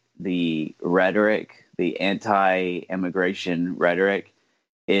that the rhetoric, the anti-immigration rhetoric,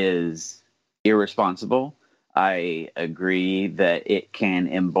 is irresponsible. I agree that it can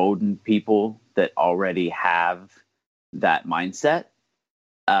embolden people that already have that mindset.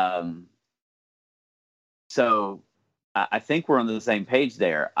 So I think we're on the same page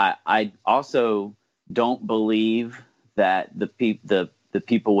there. I also don't believe that the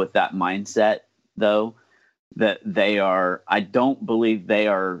people with that mindset, though, that they are. I don't believe they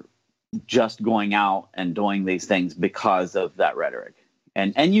are just going out and doing these things because of that rhetoric.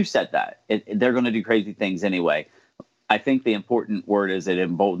 And you said that they're going to do crazy things anyway. I think the important word is it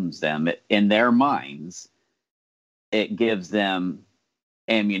emboldens them. In their minds, it gives them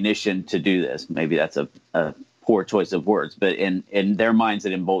ammunition to do this. Maybe that's a poor choice of words, but in their minds,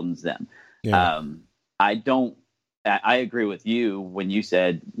 it emboldens them. Yeah. I agree with you when you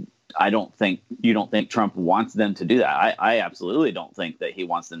said, you don't think Trump wants them to do that. I absolutely don't think that he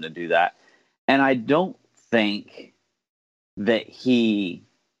wants them to do that. And I don't think that he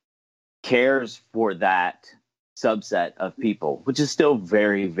cares for that subset of people, which is still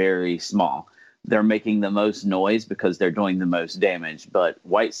very, very small. They're making the most noise because they're doing the most damage. But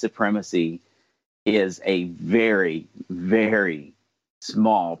white supremacy is a very, very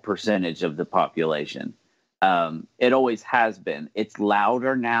small percentage of the population. It always has been. It's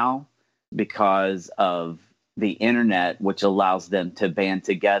louder now because of the internet, which allows them to band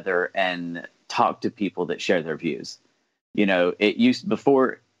together and talk to people that share their views. You know, it used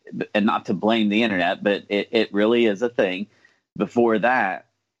before, and not to blame the internet, but it really is a thing. Before that,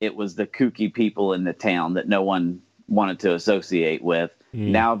 it was the kooky people in the town that no one wanted to associate with.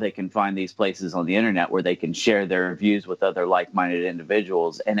 Now they can find these places on the internet where they can share their views with other like-minded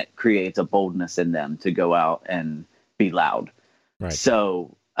individuals, and it creates a boldness in them to go out and be loud. Right.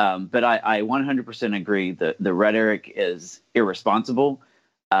 So, but I 100% agree that the rhetoric is irresponsible.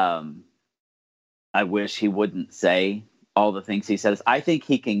 I wish he wouldn't say all the things he says. I think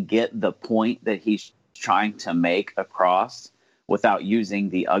he can get the point that he's trying to make across without using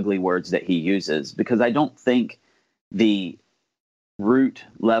the ugly words that he uses, because I don't think the root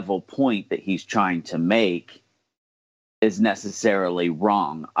level point that he's trying to make is necessarily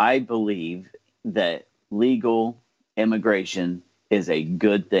wrong. I believe that legal immigration is a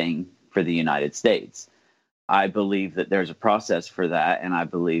good thing for the United States. I believe that there's a process for that, and I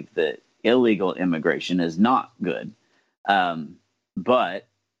believe that illegal immigration is not good. But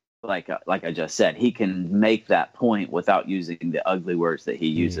like I just said, he can make that point without using the ugly words that he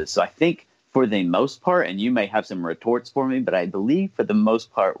uses. So I think for the most part, and you may have some retorts for me, but I believe for the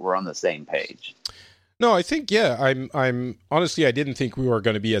most part, we're on the same page. No, I think, yeah, I'm honestly, I didn't think we were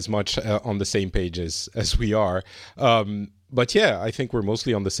going to be as much on the same page as we are. But yeah, I think we're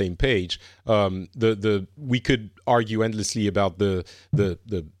mostly on the same page. We could argue endlessly about the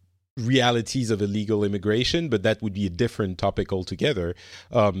realities of illegal immigration, but that would be a different topic altogether.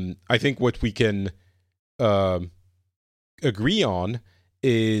 I think what we can agree on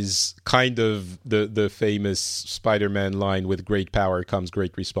is kind of the famous Spider-Man line, with great power comes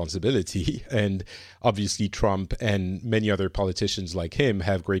great responsibility. And obviously Trump and many other politicians like him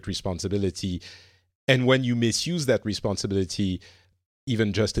have great responsibility. And when you misuse that responsibility,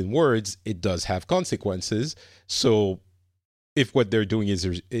 even just in words, it does have consequences. So if what they're doing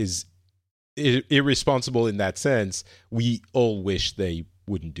is irresponsible in that sense, we all wish they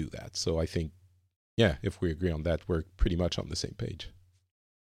wouldn't do that. So I think, yeah, if we agree on that, we're pretty much on the same page.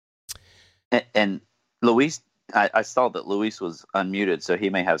 And Luis, I saw that Luis was unmuted, so he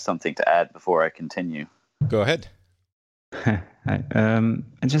may have something to add before I continue. Go ahead.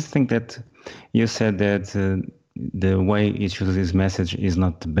 I just think that you said that the way he chooses his message is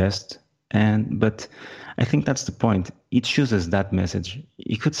not the best, but I think that's the point. He chooses that message.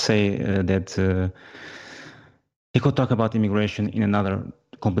 He could say that he could talk about immigration in another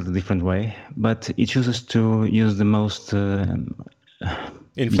completely different way, but he chooses to use the most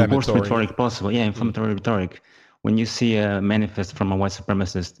inflammatory rhetoric possible. Yeah, inflammatory rhetoric, when you see a manifest from a white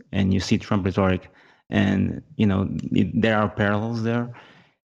supremacist and you see Trump rhetoric, and there are parallels there,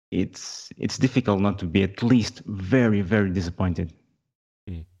 it's difficult not to be at least very, very disappointed.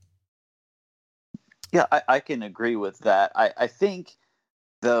 Yeah, I can agree with that. I think,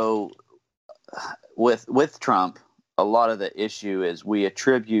 though, with Trump, a lot of the issue is we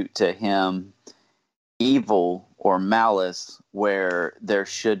attribute to him evil or malice where there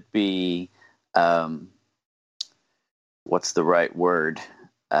should be, what's the right word?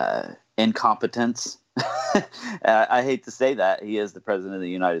 Incompetence. I hate to say that. He is the president of the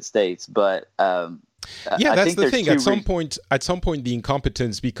United States, but yeah, that's the thing. At some point, the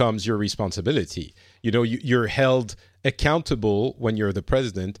incompetence becomes your responsibility. You're held accountable when you're the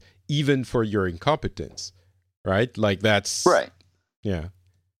president, even for your incompetence, right? Like that's right. Yeah,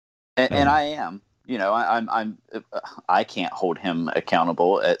 and I am. I can't hold him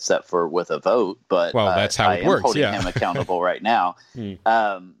accountable except for with a vote. But that's how it works. I am holding him accountable right now.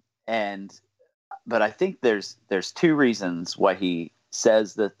 But I think there's two reasons why he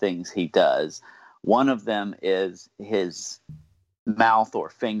says the things he does. One of them is his mouth or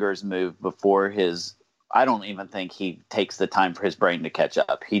fingers move before his. I don't even think he takes the time for his brain to catch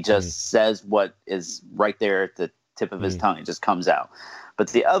up. He just says what is right there at the tip of his tongue. It just comes out. But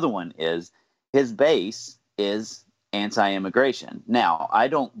the other one is his base is anti-immigration. Now, I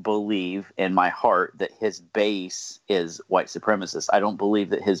don't believe in my heart that his base is white supremacist. I don't believe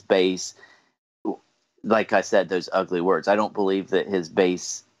that his base, like I said, those ugly words. I don't believe that his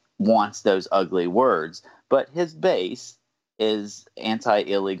base wants those ugly words, but his base is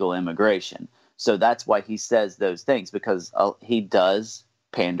anti-illegal immigration. So that's why he says those things, because he does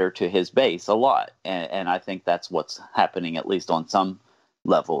pander to his base a lot. And I think that's what's happening, at least on some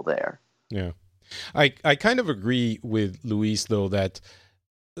level there. Yeah. I kind of agree with Luis, though, that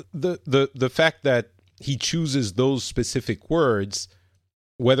the fact that he chooses those specific words,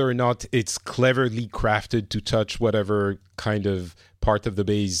 whether or not it's cleverly crafted to touch whatever kind of part of the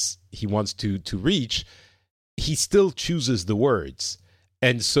base he wants to reach, he still chooses the words.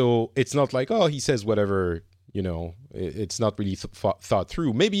 And so it's not like, he says whatever, it's not really thought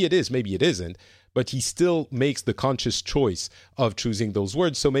through. Maybe it is, maybe it isn't, but he still makes the conscious choice of choosing those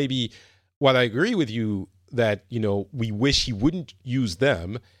words. So maybe while I agree with you that, we wish he wouldn't use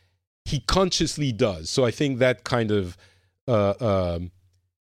them, he consciously does. So I think that kind of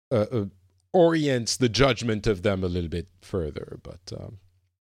orients the judgment of them a little bit further. But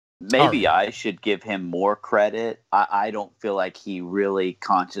maybe I should give him more credit. I don't feel like he really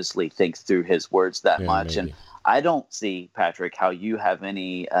consciously thinks through his words that much. Maybe. And I don't see, Patrick, how you have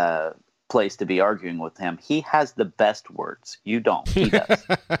any place to be arguing with him. He has the best words. You don't. He does.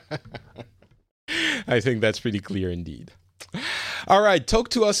 I think that's pretty clear indeed. All right, talk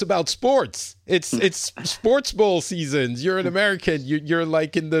to us about sports. It's sports bowl seasons. You're an American. You're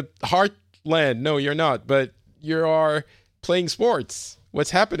like in the heartland. No, you're not, but you are playing sports.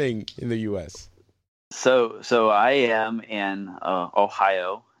 What's happening in the U.S.? So I am in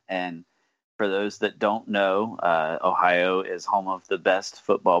Ohio, and for those that don't know, Ohio is home of the best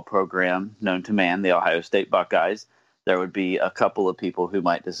football program known to man, the Ohio State Buckeyes. There would be a couple of people who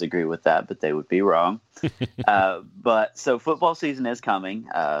might disagree with that, but they would be wrong. But so football season is coming.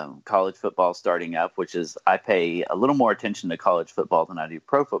 College football starting up, which is, I pay a little more attention to college football than I do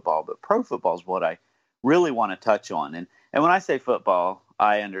pro football, but pro football is what I really want to touch on. And when I say football,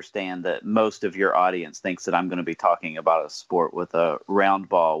 I understand that most of your audience thinks that I'm going to be talking about a sport with a round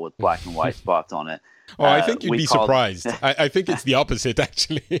ball with black and white spots on it. Oh, I think you'd be surprised. I think it's the opposite,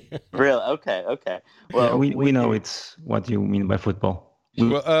 actually. Really? Okay. Well, we know it's what you mean by football.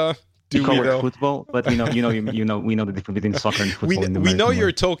 Do we know football? But we know the difference between soccer and football. We know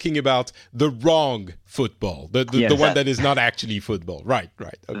you're talking about the wrong football, the one that is not actually football. Right.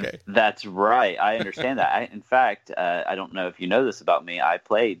 Okay. That's right. I understand that. In fact, I don't know if you know this about me. I'll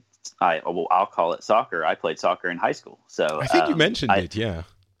call it soccer. I played soccer in high school. So I think you mentioned it. Yeah.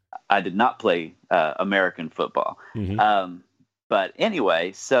 I did not play American football. Mm-hmm. But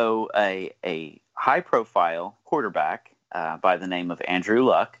anyway, so a high-profile quarterback by the name of Andrew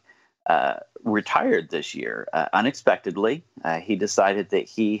Luck retired this year unexpectedly. He decided that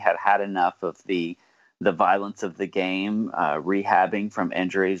he had enough of the violence of the game. Rehabbing from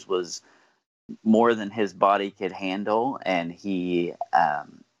injuries was more than his body could handle, and he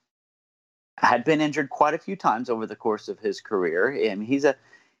had been injured quite a few times over the course of his career. And he's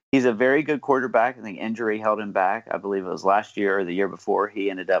a very good quarterback. I think injury held him back. I believe it was last year or the year before. He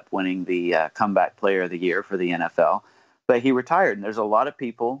ended up winning the comeback player of the year for the NFL. But he retired, and there's a lot of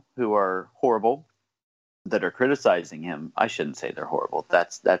people who are horrible that are criticizing him. I shouldn't say they're horrible.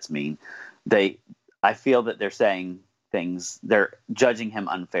 That's mean. I feel that they're saying things, they're judging him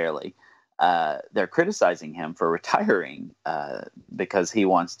unfairly. They're criticizing him for retiring because he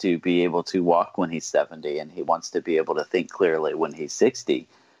wants to be able to walk when he's 70 and he wants to be able to think clearly when he's 60.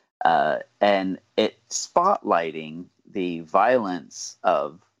 And it's spotlighting the violence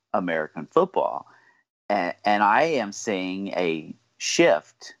of American football. And I am seeing a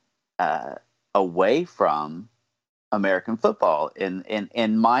shift away from American football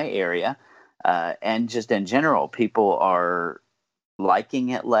in my area. And just in general, people are liking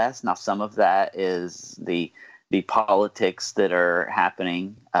it less. Now, some of that is the politics that are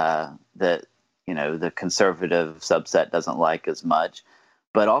happening that, the conservative subset doesn't like as much.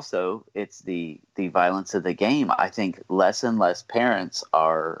 But also, it's the violence of the game. I think less and less parents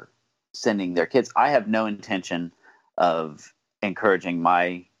are sending their kids. I have no intention of encouraging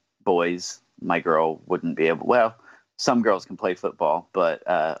my boys. My girl wouldn't be able. Well, some girls can play football, but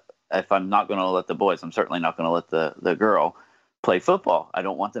if I'm not going to let the boys, I'm certainly not going to let the girl play football. I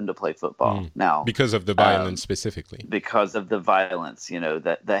don't want them to play football now because of the violence specifically. Because of the violence,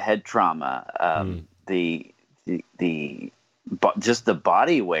 the head trauma, just the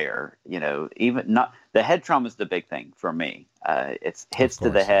body wear. Even not the head trauma is the big thing for me. It's hits to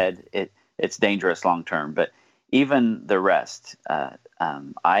the head. It's dangerous long term, but even the rest,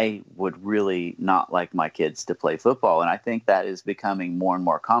 I would really not like my kids to play football. And I think that is becoming more and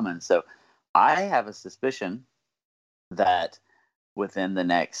more common. So I have a suspicion that within the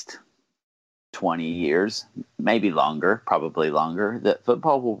next 20 years, maybe longer, probably longer, that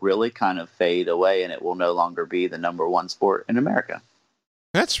football will really kind of fade away and it will no longer be the number one sport in America.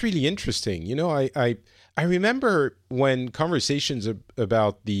 That's really interesting. I remember when conversations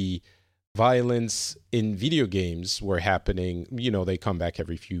about the violence in video games were happening. They come back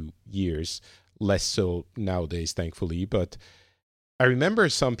every few years, less so nowadays, thankfully. But I remember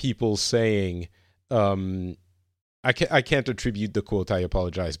some people saying, I can't attribute the quote, I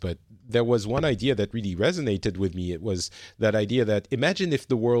apologize, but there was one idea that really resonated with me. It was that idea that imagine if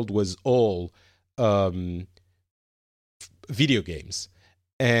the world was all video games.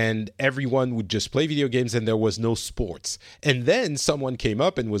 And everyone would just play video games and there was no sports. And then someone came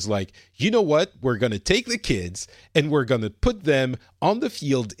up and was like, you know what? We're going to take the kids and we're going to put them on the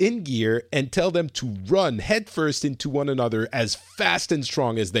field in gear and tell them to run headfirst into one another as fast and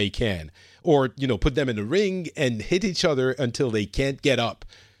strong as they can. Or, put them in a ring and hit each other until they can't get up.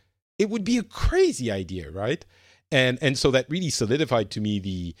 It would be a crazy idea, right? And so that really solidified to me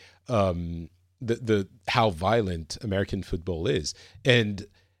the how violent American football is. And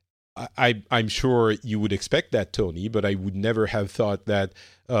I'm sure you would expect that, Tony, but I would never have thought that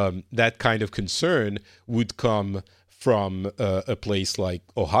that kind of concern would come from a place like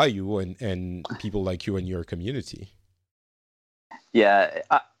Ohio and people like you and your community. Yeah,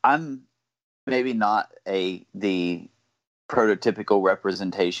 I'm maybe not the prototypical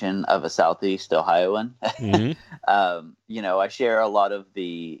representation of a Southeast Ohioan. Mm-hmm. I share a lot of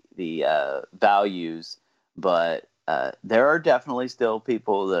the values, but there are definitely still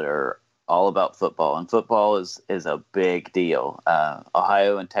people that are all about football, and football is a big deal.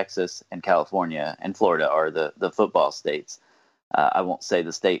 Ohio and Texas and California and Florida are the football states. I won't say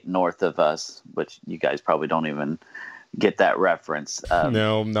the state north of us, which you guys probably don't even get that reference.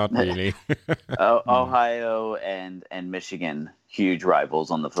 No, not really. Ohio and Michigan, huge rivals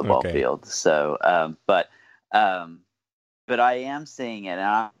on the football field. So, but I am seeing it,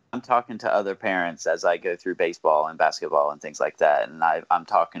 and I'm talking to other parents as I go through baseball and basketball and things like that, and I'm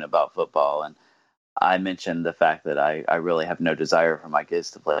talking about football, and I mentioned the fact that I really have no desire for my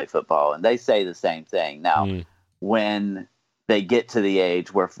kids to play football, and they say the same thing. Now, when they get to the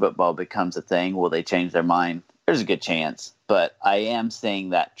age where football becomes a thing, will they change their mind? There's a good chance, but I am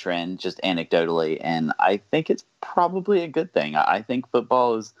seeing that trend just anecdotally, and I think it's probably a good thing. I think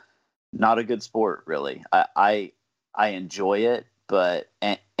football is not a good sport, really. I enjoy it, but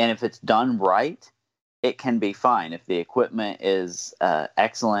and if it's done right, it can be fine. If the equipment is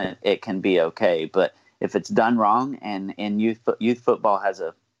excellent, it can be okay. But if it's done wrong, and youth football has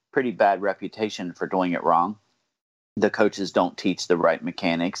a pretty bad reputation for doing it wrong. The coaches don't teach the right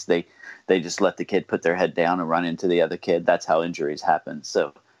mechanics. They just let the kid put their head down and run into the other kid. That's how injuries happen.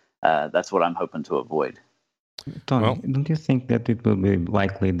 So that's what I'm hoping to avoid. Tony, don't you think that it will be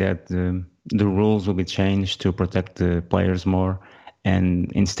likely that the rules will be changed to protect the players more,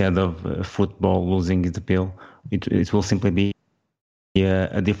 and instead of football losing its appeal, it will simply be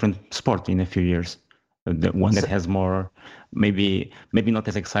a different sport in a few years? The one that has more, maybe not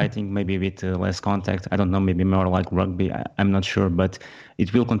as exciting, maybe a bit less contact. I don't know, maybe more like rugby. I'm not sure, but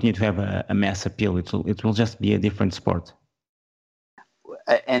it will continue to have a mass appeal. It will just be a different sport.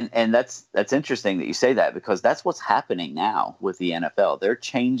 and that's interesting that you say that, because that's what's happening now with the NFL. They're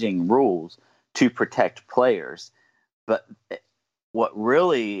changing rules to protect players. But what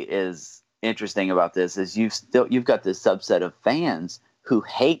really is interesting about this is you've got this subset of fans who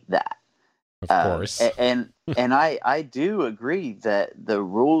hate that. Of course. And I do agree that the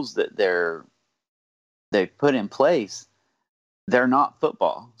rules that they've put in place, they're not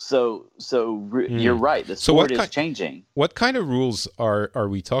football. So you're right. The sport is changing. What kind of rules are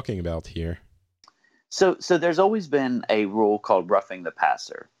we talking about here? So there's always been a rule called roughing the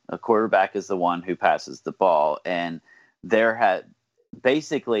passer. A quarterback is the one who passes the ball, and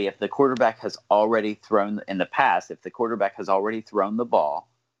basically, if the quarterback has already thrown in the past, if the quarterback has already thrown the ball,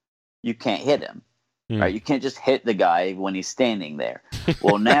 you can't hit him. Right? You can't just hit the guy when he's standing there.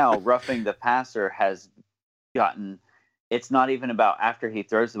 Well, now roughing the passer has gotten. It's not even about after he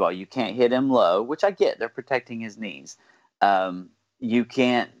throws the ball. You can't hit him low, which I get. They're protecting his knees. You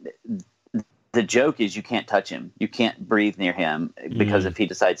can't. The joke is you can't touch him. You can't breathe near him, because if he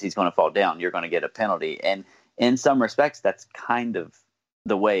decides he's going to fall down, you're going to get a penalty. And in some respects, that's kind of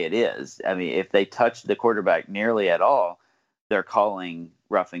the way it is. I mean, if they touch the quarterback nearly at all, they're calling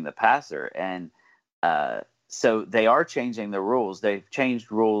roughing the passer. And so they are changing the rules. They've changed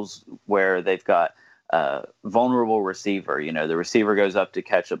rules where they've got vulnerable receiver. The receiver goes up to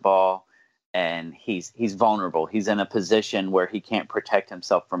catch a ball, and he's vulnerable. He's in a position where he can't protect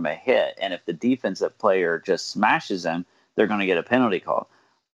himself from a hit. And if the defensive player just smashes him, they're going to get a penalty call.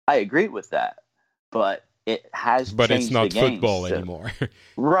 I agree with that, but it has but changed it's not the game, football anymore.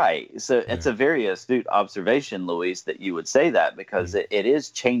 Right. So it's a very astute observation, Luis, that you would say that, because it is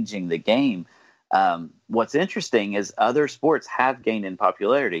changing the game. What's interesting is other sports have gained in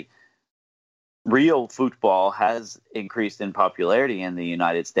popularity. Real football has increased in popularity in the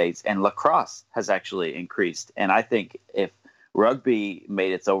United States, and lacrosse has actually increased. And I think if rugby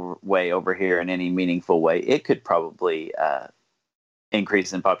made its way over here in any meaningful way, it could probably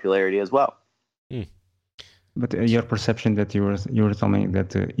increase in popularity as well. But your perception that you were telling me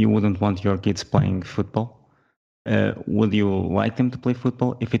that you wouldn't want your kids playing football. Would you like them to play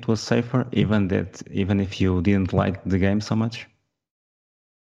football if it was safer, even if you didn't like the game so much?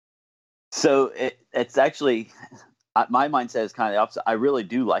 So it's actually, my mindset is kind of the opposite. I really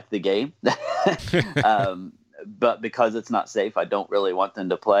do like the game, but because it's not safe, I don't really want them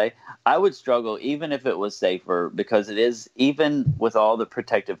to play. I would struggle even if it was safer, because it is, even with all the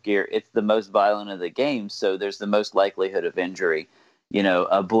protective gear, it's the most violent of the game. So there's the most likelihood of injury,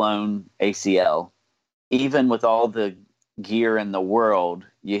 a blown ACL. Even with all the gear in the world,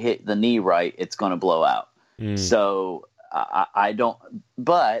 you hit the knee right, it's going to blow out. So I don't,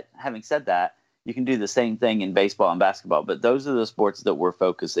 but having said that, you can do the same thing in baseball and basketball, but those are the sports that we're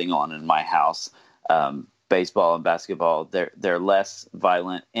focusing on in my house. Baseball and basketball, they're less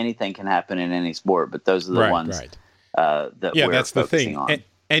violent. Anything can happen in any sport, but those are the ones that we're that's the focusing thing. on.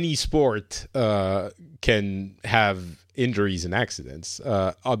 Any sport can have injuries and accidents.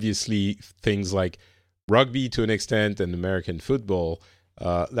 Obviously, things like rugby to an extent and American football,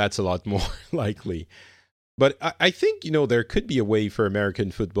 that's a lot more likely. But I think, there could be a way for American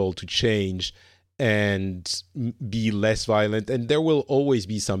football to change and be less violent. And there will always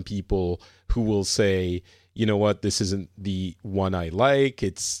be some people who will say, you know what, this isn't the one I like.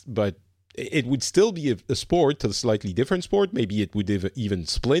 But it would still be a sport, a slightly different sport. Maybe it would even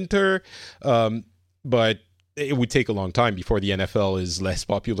splinter. But it would take a long time before the NFL is less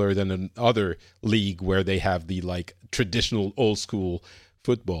popular than another league where they have the traditional old school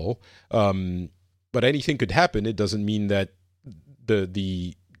football. But anything could happen. It doesn't mean that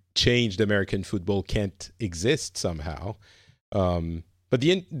the changed American football can't exist somehow. But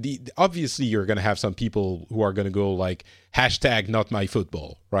obviously you're going to have some people who are going to go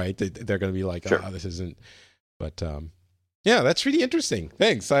 #NotMyFootball, right? They're going to be like, sure. This isn't. But that's really interesting.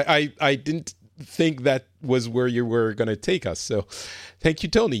 Thanks. I didn't think that was where you were going to take us. So thank you,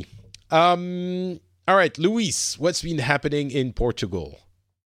 Tony. All right, Luis, what's been happening in Portugal?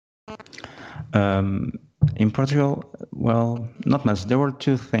 In Portugal, well, not much. There were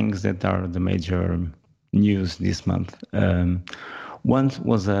two things that are the major news this month. One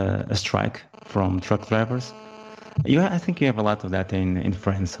was a strike from truck drivers. I think you have a lot of that in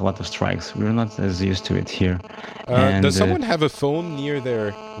France, a lot of strikes. We're not as used to it here. Does someone have a phone near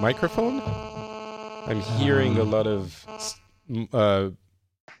their microphone? I'm hearing a lot of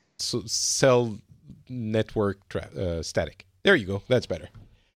cell network static. There you go. That's better.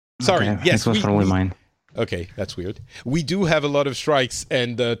 Sorry. Okay, yes, this was probably mine. Okay, that's weird. We do have a lot of strikes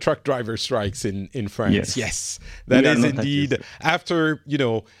and truck driver strikes in France. Yes, that is indeed. After,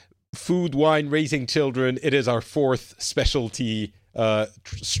 food, wine, raising children, it is our fourth specialty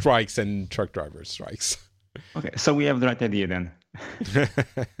strikes and truck drivers' strikes. Okay, so we have the right idea then.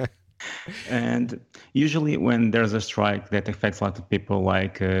 And usually when there's a strike that affects a lot of people,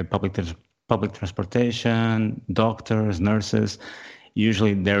 like public transportation, doctors, nurses,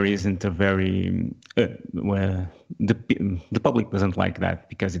 usually there isn't a very well, the public doesn't like that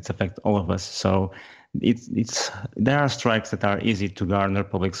because it affects all of us. So there are strikes that are easy to garner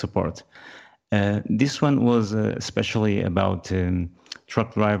public support. This one was especially about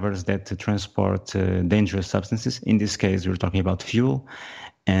truck drivers that transport dangerous substances. In this case, we're talking about fuel,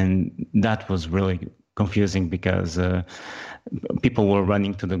 and that was really confusing because people were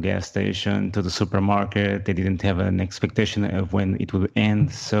running to the gas station, to the supermarket. They didn't have an expectation of when it would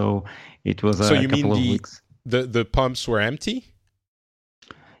end, so it was a couple of weeks. The pumps were empty?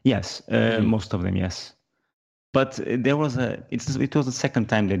 Yes, most of them, yes. But it was the second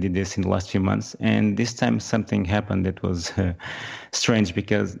time they did this in the last few months, and this time something happened that was strange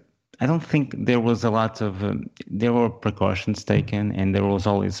because I don't think there was a lot of there were precautions taken, and there was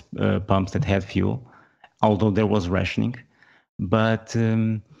always pumps that had fuel, although there was rationing. But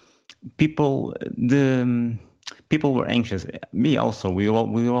people were anxious. Me also. We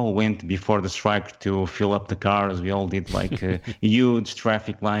all went before the strike to fill up the cars. We all did like huge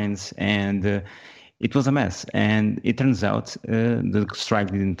traffic lines, and it was a mess. And it turns out the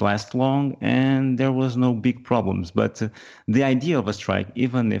strike didn't last long, and there was no big problems. But the idea of a strike,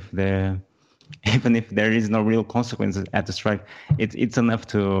 even if there is no real consequences at the strike, it's enough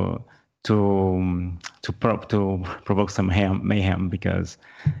to provoke some mayhem because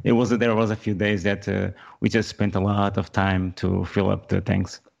there was a few days that we just spent a lot of time to fill up the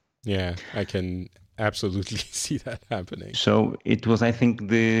tanks. Yeah, I can absolutely see that happening. So it was, I think,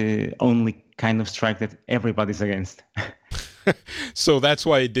 the only kind of strike that everybody's against. So that's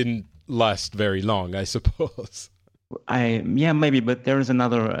why it didn't last very long, I suppose. Maybe, but there is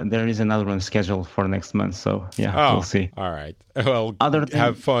another one scheduled for next month. So we'll see. All right. Well,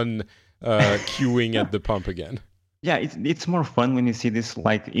 have fun queuing at the pump again. Yeah, it's more fun when you see this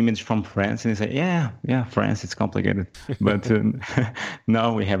like image from France and you say, yeah, France, it's complicated, but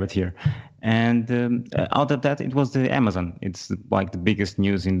now we have it here. And out of that, it was the Amazon. It's like the biggest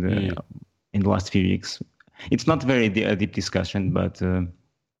news in the last few weeks. It's not very a deep discussion, but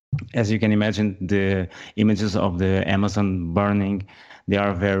as you can imagine, the images of the Amazon burning, they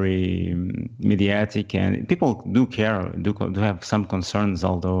are very mediatic, and people do care, do have some concerns,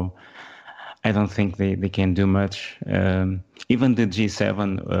 although I don't think they can do much. Even the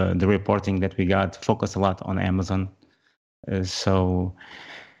G7, the reporting that we got focused a lot on Amazon. So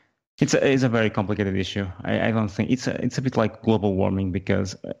it's a very complicated issue. I don't think it's a bit like global warming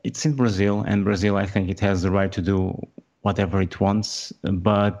because it's in Brazil, and Brazil, I think it has the right to do whatever it wants.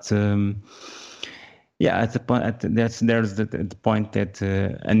 But at the point, there's the point that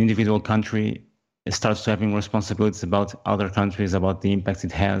an individual country starts to having responsibilities about other countries, about the impacts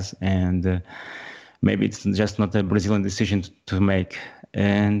it has, and maybe it's just not a Brazilian decision to make.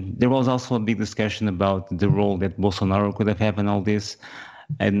 And there was also a big discussion about the role that Bolsonaro could have had in all this.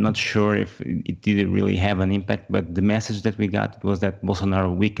 I'm not sure if it did really have an impact, but the message that we got was that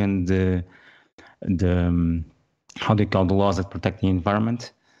Bolsonaro weakened the how they call the laws that protect the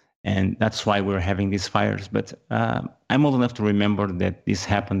environment. And that's why we're having these fires. But I'm old enough to remember that this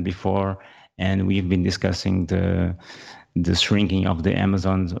happened before, and we've been discussing the shrinking of the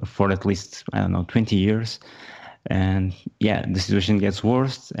Amazon for at least, 20 years. And the situation gets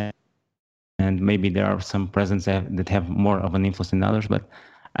worse. And maybe there are some presidents that have more of an influence than others. But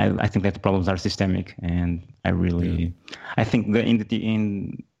I think that the problems are systemic. And I think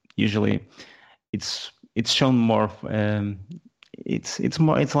usually it's shown more. It's a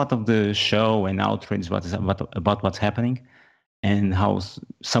lot of the show and outrage about what's happening and how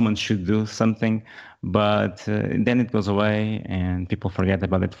someone should do something, but then it goes away and people forget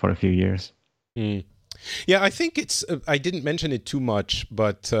about it for a few years. Yeah, I think it's. I didn't mention it too much,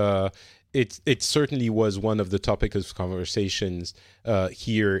 but it certainly was one of the topics of conversations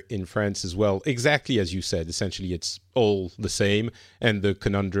here in France as well. Exactly as you said. Essentially, it's all the same, and the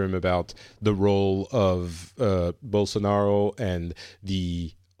conundrum about the role of Bolsonaro and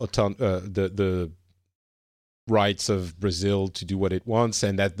the rights of Brazil to do what it wants,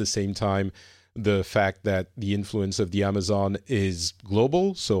 and at the same time, the fact that the influence of the Amazon is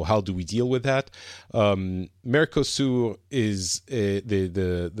global. So how do we deal with that? Mercosur is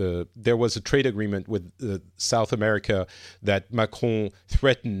there was a trade agreement with South America that Macron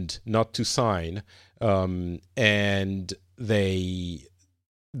threatened not to sign, and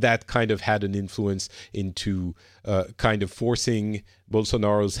that kind of had an influence into kind of forcing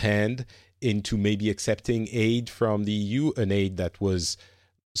Bolsonaro's hand into maybe accepting aid from the EU, an aid that was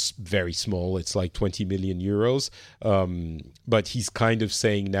very small. It's like 20 million euros. But he's kind of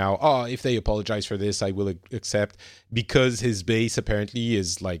saying now, if they apologize for this, I will accept, because his base apparently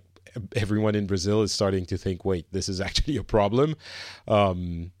is like, everyone in Brazil is starting to think, wait, this is actually a problem.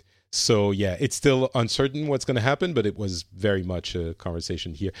 So yeah, it's still uncertain what's going to happen, but it was very much a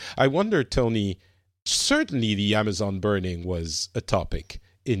conversation here. I wonder, Tony, certainly the Amazon burning was a topic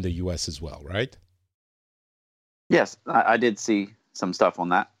in the US as well, right? Yes, I did see some stuff on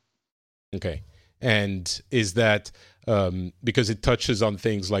that. Okay. And is that because it touches on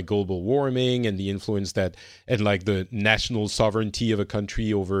things like global warming and the influence that, and like the national sovereignty of a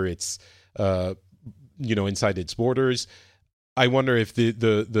country over its, inside its borders? I wonder if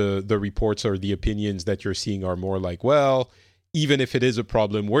the reports or the opinions that you're seeing are more like, well, even if it is a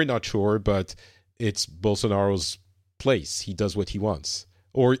problem, we're not sure, but it's Bolsonaro's place. He does what he wants.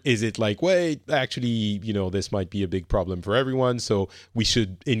 Or is it like, wait, actually, this might be a big problem for everyone, so we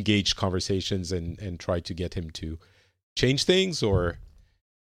should engage conversations and try to get him to change things? Or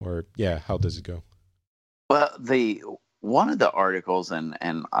yeah, how does it go? Well, one of the articles, and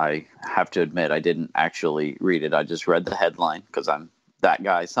I have to admit, I didn't actually read it. I just read the headline because I'm that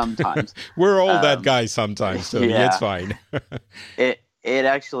guy sometimes. We're all that guy sometimes, so yeah. It's fine. It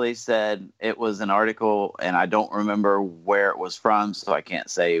actually said, it was an article, and I don't remember where it was from, so I can't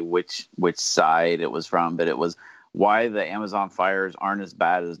say which side it was from, but it was why the Amazon fires aren't as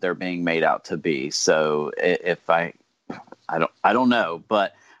bad as they're being made out to be. So if I don't know,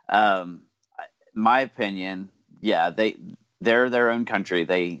 but my opinion, yeah, they're their own country.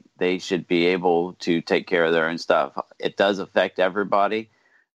 They should be able to take care of their own stuff. It does affect everybody.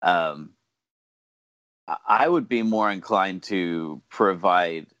 I would be more inclined to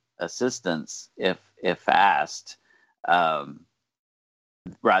provide assistance if asked, rather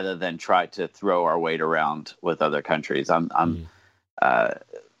than try to throw our weight around with other countries. I'm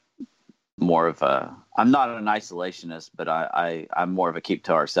more of I'm not an isolationist, but I'm more of a keep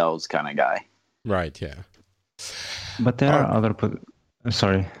to ourselves kind of guy. Right. Yeah. But there are other.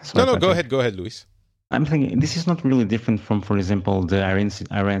 Sorry. No. Go ahead, Luis. I'm thinking this is not really different from, for example, the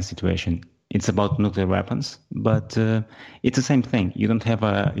Iran situation. It's about nuclear weapons, but it's the same thing. You don't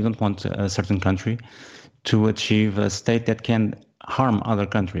want a certain country to achieve a state that can harm other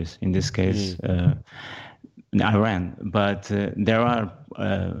countries. In this case, Iran. But there are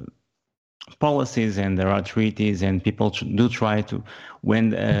policies and there are treaties, and people do try to.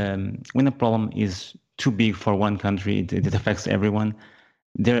 When a problem is too big for one country, it affects everyone.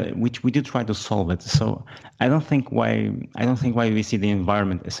 Which we do try to solve it. So I don't think why we see the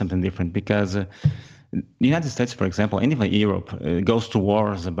environment as something different, because the United States, for example, and even Europe goes to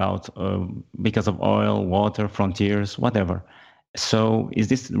wars about because of oil, water, frontiers, whatever. So is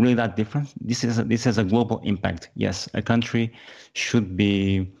this really that different? This has a global impact. Yes, a country should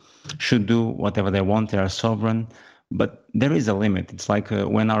do whatever they want. They are sovereign, but there is a limit. It's like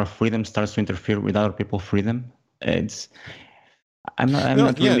when our freedom starts to interfere with other people's freedom. I'm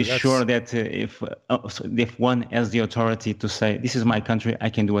not really sure that if one has the authority to say, this is my country, I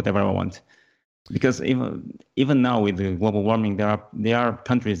can do whatever I want. Because even now with the global warming, there are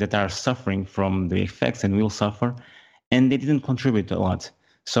countries that are suffering from the effects and will suffer, and they didn't contribute a lot.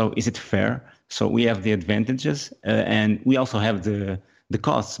 So is it fair? So we have the advantages and we also have the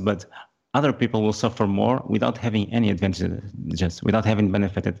costs, but other people will suffer more without having any advantages, without having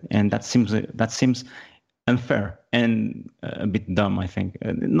benefited. And that seems unfair and a bit dumb, I think.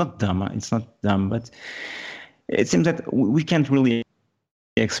 Not dumb, it's not dumb, but it seems that we can't really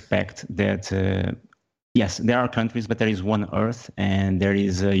expect that, yes, there are countries, but there is one Earth and there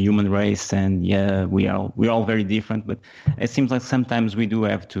is a human race, and yeah, we're all very different, but it seems like sometimes we do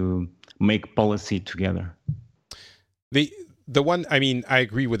have to make policy together. The one, I mean, I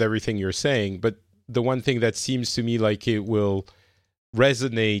agree with everything you're saying, but the one thing that seems to me like it will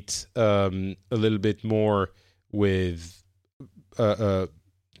resonate a little bit more with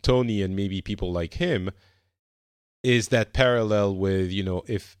Tony and maybe people like him is that parallel with,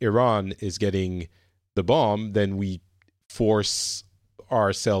 if Iran is getting the bomb, then we force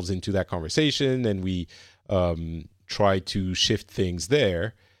ourselves into that conversation and we try to shift things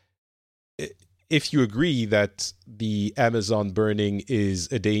there. If you agree that the Amazon burning is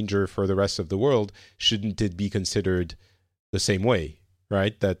a danger for the rest of the world, shouldn't it be considered the same way?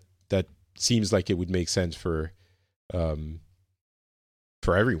 Right, that seems like it would make sense for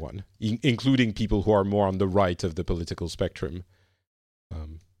everyone, including people who are more on the right of the political spectrum.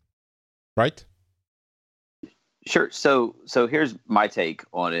 Right? Sure. So here's my take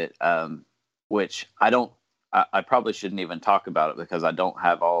on it, which I don't I probably shouldn't even talk about it because I don't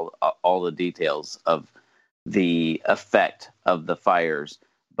have all the details of the effect of the fires.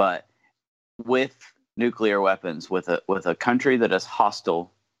 But with nuclear weapons, with a country that is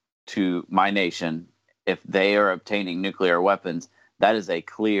hostile to my nation, if they are obtaining nuclear weapons, that is a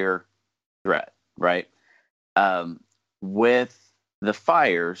clear threat, right? With the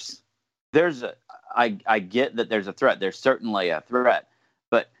fires, I get that there's a threat. There's certainly a threat,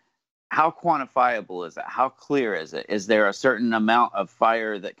 but how quantifiable is that? How clear is it? Is there a certain amount of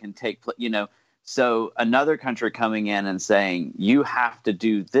fire that can take place? So another country coming in and saying you have to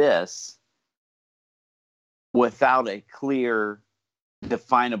do this without a clear,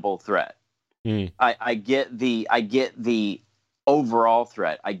 definable threat. I get the overall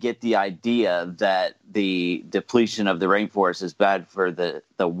threat. I get the idea that the depletion of the rainforest is bad for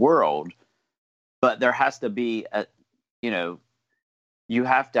the world, but there has to be you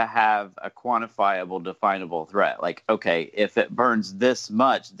have to have a quantifiable, definable threat. Like, okay, if it burns this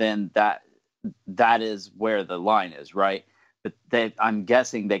much, then that is where the line is, right? But I'm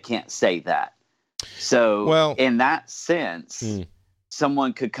guessing they can't say that. So in that sense,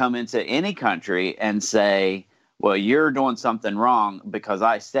 someone could come into any country and say, well, you're doing something wrong because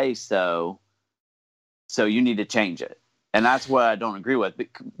I say so you need to change it. And that's what I don't agree with.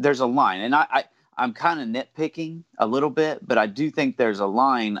 There's a line. And I'm kind of nitpicking a little bit, but I do think there's a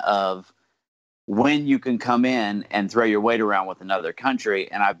line of when you can come in and throw your weight around with another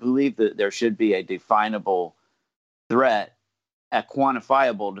country. And I believe that there should be a definable threat, a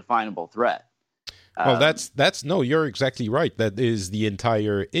quantifiable, definable threat. Well, no, you're exactly right. That is the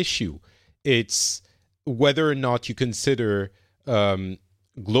entire issue. It's whether or not you consider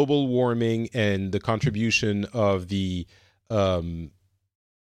global warming and the contribution of the burning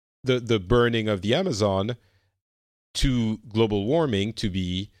of the Amazon to global warming to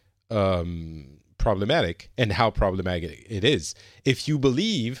be problematic, and how problematic it is. If you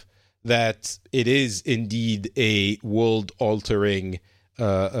believe that it is indeed a world-altering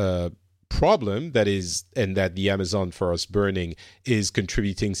problem and that the Amazon forest burning is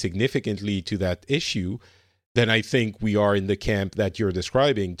contributing significantly to that issue, then I think we are in the camp that you're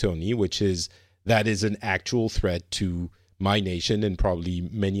describing, Tony, which is that is an actual threat to my nation and probably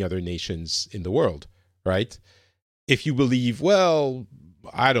many other nations in the world, right? If you believe, well,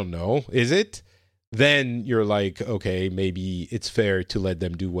 I don't know, is it? Then you're like, okay, maybe it's fair to let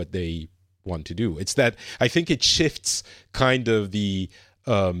them do what they want to do. It's that I think it shifts kind of the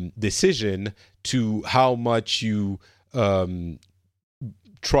decision to how much you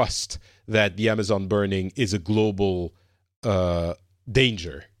trust that the Amazon burning is a global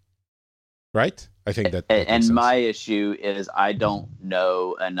danger, right? I think that and my issue is I don't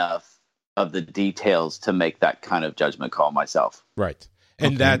know enough of the details to make that kind of judgment call myself. Right.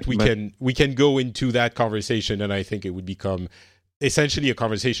 And that we can go into that conversation, and I think it would become essentially a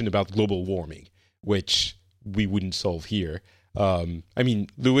conversation about global warming, which we wouldn't solve here. I mean,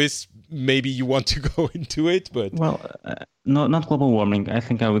 Louis, maybe you want to go into it, but... Well, no, not global warming. I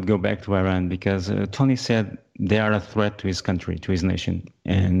think I would go back to Iran because Tony said they are a threat to his country, to his nation,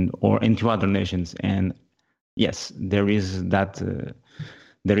 or into other nations. And yes, there is that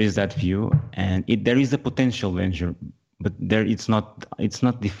view, and there is a potential danger, but it's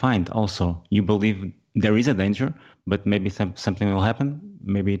not defined. Also, you believe there is a danger, but maybe something will happen,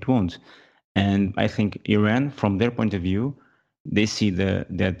 maybe it won't. And I think Iran, from their point of view, they see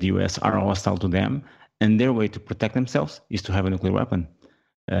that the US are hostile to them, and their way to protect themselves is to have a nuclear weapon.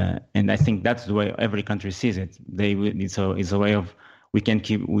 And I think that's the way every country sees it. It's a way of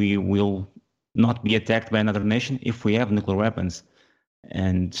we will not be attacked by another nation if we have nuclear weapons.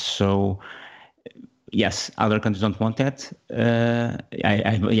 And so, yes, other countries don't want that. I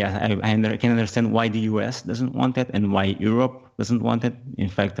can understand why the US doesn't want that and why Europe doesn't want it. In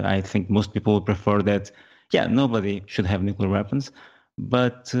fact, I think most people prefer that. Yeah, nobody should have nuclear weapons,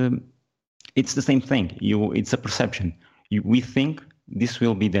 but it's the same thing. It's a perception. We think this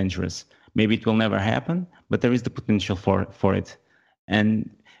will be dangerous. Maybe it will never happen, but there is the potential for it. And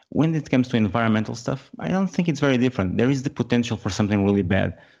when it comes to environmental stuff, I don't think it's very different. There is the potential for something really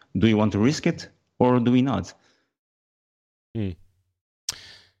bad. Do we want to risk it or do we not?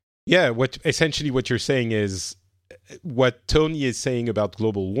 Yeah, essentially what you're saying is what Tony is saying about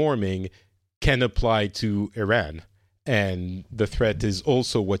global warming can apply to Iran, and the threat is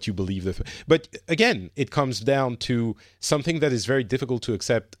also what you believe. But again, it comes down to something that is very difficult to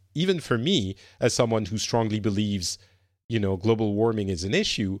accept, even for me, as someone who strongly believes, global warming is an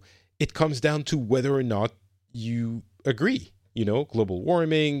issue. It comes down to whether or not you agree. Global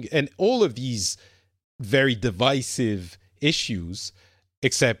warming and all of these very divisive issues,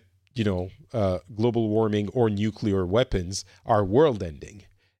 except global warming or nuclear weapons are world-ending.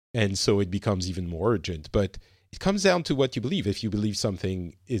 And so it becomes even more urgent. But it comes down to what you believe. If you believe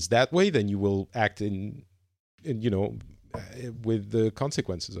something is that way, then you will act with the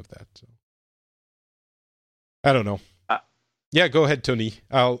consequences of that. So, I don't know. Yeah, go ahead, Tony.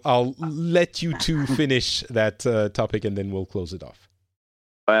 I'll let you two finish that topic, and then we'll close it off.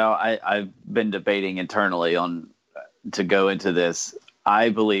 Well, I've been debating internally to go into this. I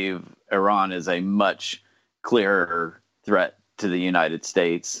believe Iran is a much clearer threat to the United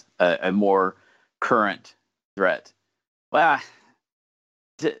States, a more current threat. Well,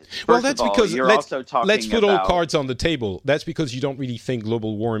 that's because let's put all cards on the table. That's because you don't really think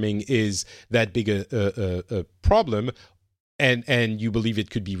global warming is that big a problem, and you believe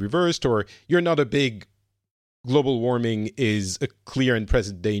it could be reversed, or you're not a big global warming is a clear and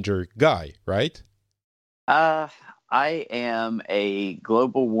present danger guy, right? I am a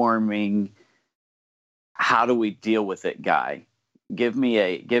global warming, how do we deal with it guy. Give me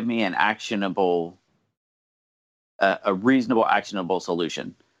an actionable, a reasonable actionable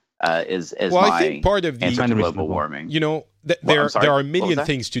solution. Is I think part of the global warming. There are a million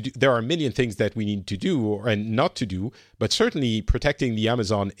things to do. There are a million things that we need to do and not to do, but certainly protecting the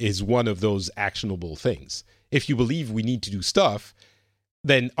Amazon is one of those actionable things. If you believe we need to do stuff,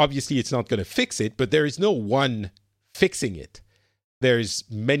 then obviously it's not going to fix it, but there is no one fixing it. There's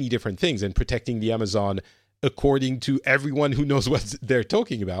many different things, and protecting the Amazon, according to everyone who knows what they're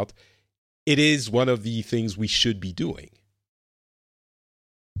talking about, it is one of the things we should be doing.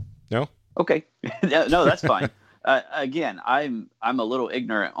 No? Okay. No, that's fine. Again, I'm a little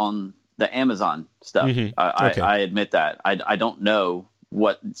ignorant on the Amazon stuff. Mm-hmm. I admit that. I don't know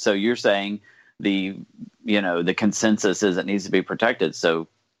what. So you're saying the consensus is it needs to be protected. So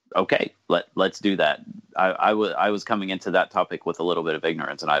okay, let's do that. I was coming into that topic with a little bit of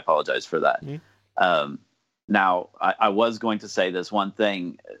ignorance, and I apologize for that. Mm-hmm. Now, I was going to say this one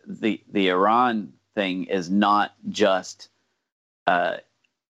thing: the Iran thing is not just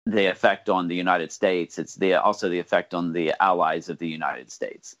the effect on the United States; it's also the effect on the allies of the United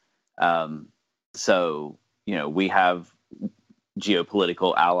States. So we have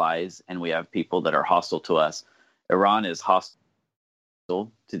geopolitical allies, and we have people that are hostile to us. Iran is hostile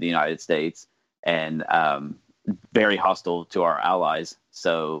to the United States and very hostile to our allies.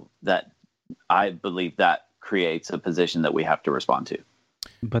 So that I believe that creates a position that we have to respond to.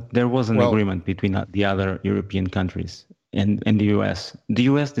 But there was an agreement between the other European countries and the US. The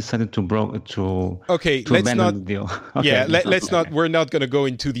US decided to abandon the deal. Okay. Yeah, let's not. We're not going to go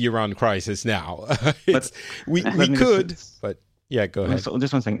into the Iran crisis now. We could, but yeah, go ahead. So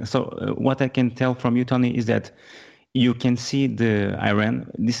just one thing. So what I can tell from you, Tony, is that you can see the Iran.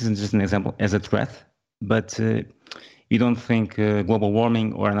 This is just an example as a threat, but you don't think global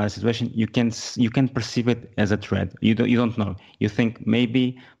warming or another situation. You can perceive it as a threat. You don't know. You think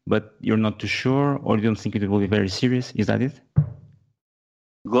maybe, but you're not too sure, or you don't think it will be very serious. Is that it?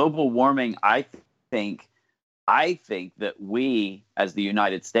 Global warming. I think that we, as the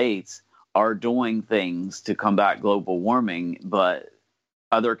United States, are doing things to combat global warming, but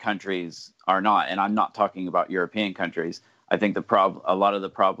other countries are not. And I'm not talking about European countries. I think a lot of the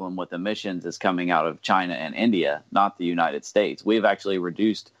problem with emissions is coming out of China and India, not the United States. We've actually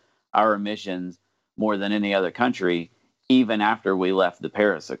reduced our emissions more than any other country, even after we left the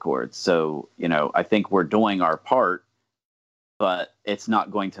Paris Accords. So, I think we're doing our part, but it's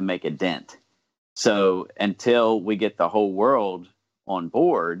not going to make a dent. So until we get the whole world on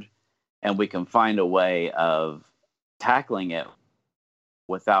board and we can find a way of tackling it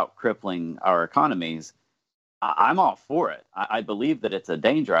without crippling our economies, I'm all for it. I believe that it's a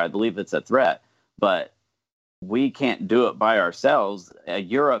danger. I believe it's a threat, but we can't do it by ourselves.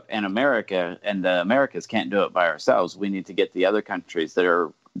 Europe and America and the Americas can't do it by ourselves. We need to get the other countries that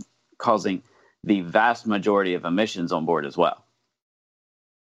are causing the vast majority of emissions on board as well.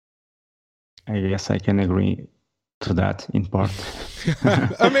 I guess I can agree to that in part.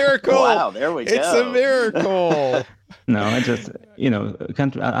 A miracle! Wow, there we go. It's a miracle. No, I just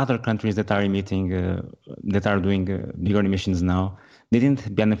other countries that are emitting, that are doing bigger emissions now, they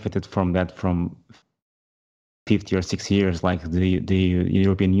didn't benefited from that from 50 or 60 years, like the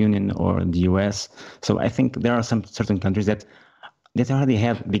European Union or the US. So I think there are some certain countries that already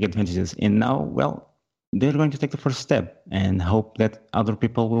have big advantages, and now, they're going to take the first step and hope that other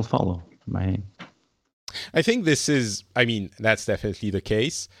people will follow. I think that's definitely the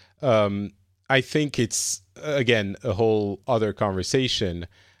case. I think it's, again, a whole other conversation.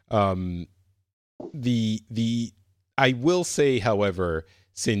 I will say, however,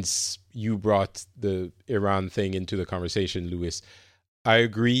 since you brought the Iran thing into the conversation, Louis, I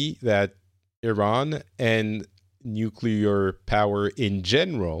agree that Iran and nuclear power in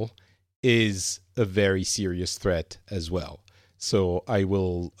general is a very serious threat as well. So I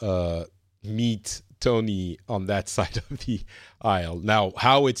will meet Tony on that side of the aisle. Now,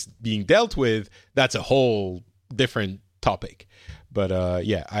 how it's being dealt with, that's a whole different topic. But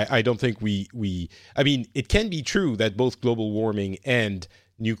yeah, I don't think I mean, it can be true that both global warming and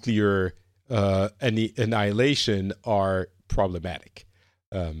nuclear annihilation are problematic.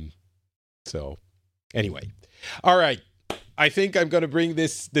 So anyway, all right. I think I'm going to bring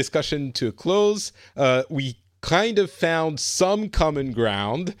this discussion to a close. We kind of found some common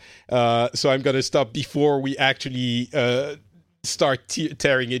ground, so I'm going to stop before we actually start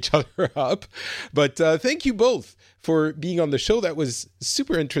tearing each other up. But thank you both for being on the show. That was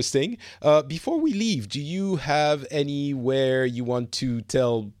super interesting. Before we leave, do you have anywhere you want to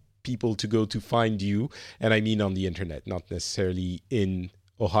tell people to go to find you? And I mean on the internet, not necessarily in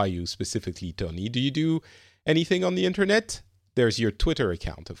Ohio specifically, Tony. Do you do anything on the internet? There's your Twitter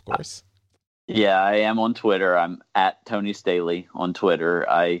account, of course. Yeah, I am on Twitter. I'm at Tony Staley on Twitter.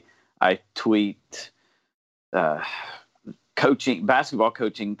 I tweet coaching, basketball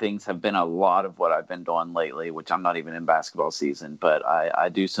coaching things have been a lot of what I've been doing lately, which I'm not even in basketball season, but I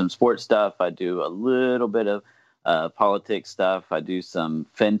do some sports stuff. I do a little bit of politics stuff. I do some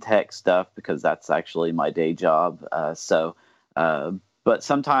fintech stuff because that's actually my day job. But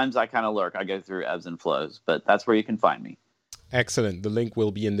sometimes I kind of lurk. I go through ebbs and flows, but that's where you can find me. Excellent. The link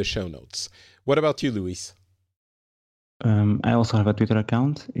will be in the show notes. What about you, Luis? I also have a Twitter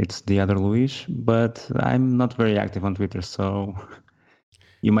account. It's the other Luis, but I'm not very active on Twitter, so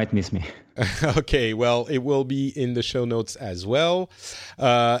you might miss me. Okay, well, it will be in the show notes as well.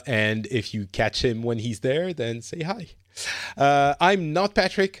 And if you catch him when he's there, then say hi. I'm not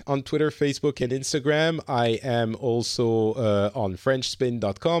Patrick on Twitter, Facebook, and Instagram. I am also on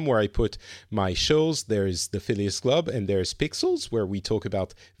FrenchSpin.com, where I put my shows. There's the Phileas Club, and there's Pixels, where we talk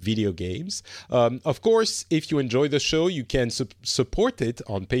about video games. Of course, if you enjoy the show, you can support it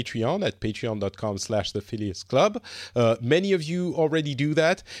on Patreon at patreon.com/the Phileas Club. Many of you already do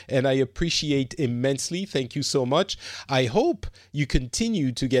that, and I appreciate immensely. Thank you so much. I hope you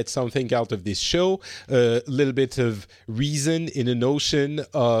continue to get something out of this show, a little bit of reason in an ocean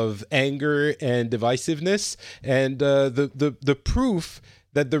of anger and divisiveness, and the proof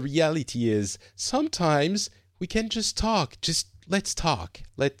that the reality is sometimes we can just talk. Just let's talk.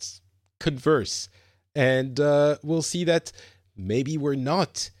 Let's converse. And we'll see that maybe we're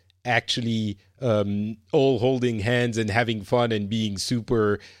not actually all holding hands and having fun and being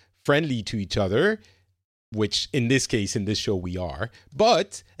super friendly to each other, which in this case, in this show, we are.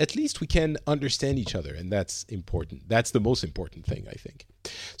 But at least we can understand each other, and that's important. That's the most important thing, I think.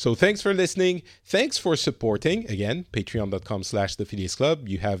 So thanks for listening. Thanks for supporting. Again, patreon.com/the Phileas Club.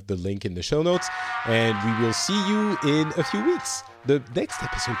 You have the link in the show notes, and we will see you in a few weeks. The next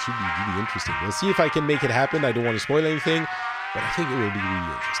episode should be really interesting. We'll see if I can make it happen. I don't want to spoil anything, but I think it will be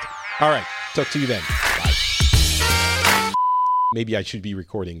really interesting. All right. Talk to you then. Bye. Maybe I should be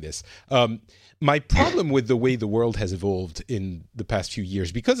recording this. My problem with the way the world has evolved in the past few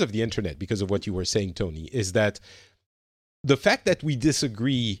years, because of the internet, because of what you were saying, Tony, is that the fact that we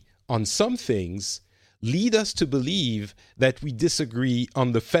disagree on some things lead us to believe that we disagree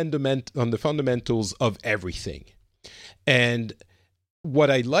on the fundamentals of everything. And what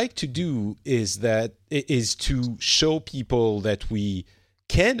I like to do is to show people that we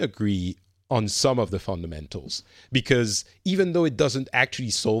can agree on some of the fundamentals, because even though it doesn't actually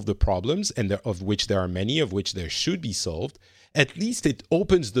solve the problems, and of which there are many, of which there should be solved, at least it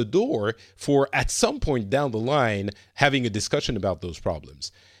opens the door for, at some point down the line, having a discussion about those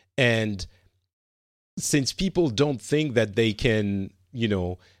problems. And since people don't think that they can,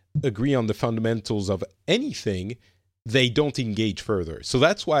 agree on the fundamentals of anything, they don't engage further. So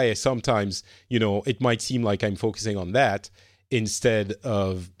that's why I sometimes, it might seem like I'm focusing on that instead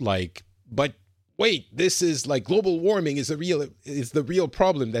of but wait, this is like global warming is the real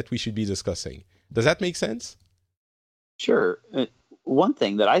problem that we should be discussing. Does that make sense? Sure. One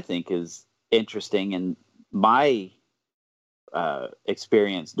thing that I think is interesting in my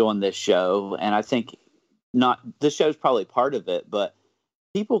experience doing this show, and I think this show's probably part of it, but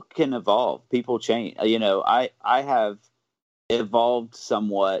people can evolve. People change. I have evolved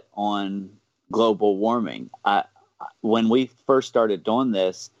somewhat on global warming. When we first started doing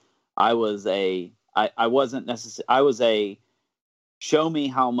this, I was a show me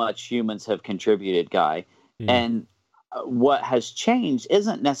how much humans have contributed guy. Mm. And what has changed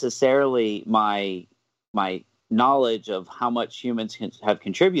isn't necessarily my knowledge of how much humans have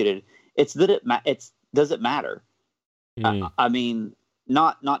contributed. It's that does it matter? Mm. I mean,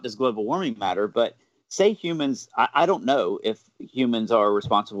 not does global warming matter, but say humans, I don't know if humans are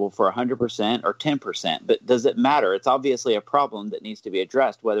responsible for 100% or 10%, but does it matter? It's obviously a problem that needs to be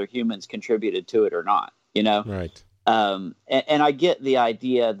addressed, whether humans contributed to it or not, you know? Right. And I get the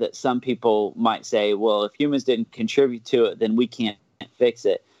idea that some people might say, well, if humans didn't contribute to it, then we can't fix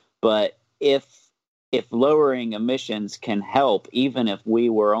it. But if lowering emissions can help, even if we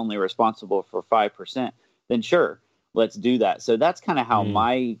were only responsible for 5%, then sure, let's do that. So that's kind of how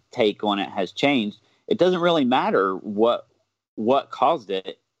my take on it has changed. It doesn't really matter what caused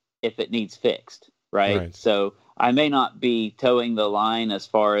it if it needs fixed, right? So I may not be towing the line as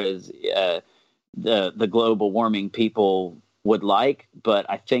far as the global warming people would like, but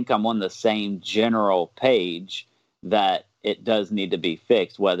I think I'm on the same general page that it does need to be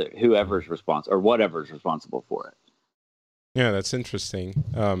fixed, whether whoever's responsible or whatever's responsible for it. Yeah, that's interesting.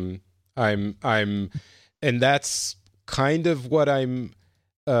 And that's kind of what I'm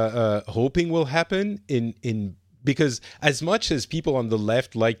hoping will happen in because as much as people on the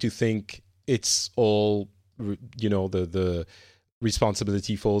left like to think it's all, the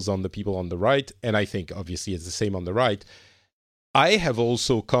responsibility falls on the people on the right, and I think obviously it's the same on the right, I have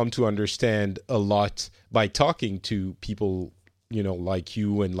also come to understand a lot by talking to people, like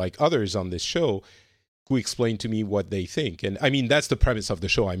you and like others on this show who explain to me what they think. And I mean, that's the premise of the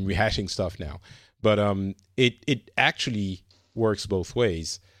show. I'm rehashing stuff now. But it actually works both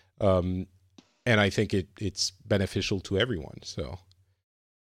ways. And I think it's beneficial to everyone. So,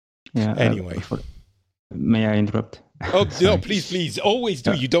 yeah. Anyway. May I interrupt? Oh, no, please. Always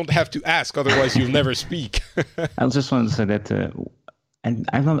do. You don't have to ask. Otherwise, you'll never speak. I just wanted to say that, and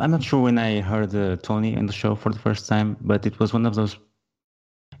I'm not sure when I heard Tony in the show for the first time, but it was one of those.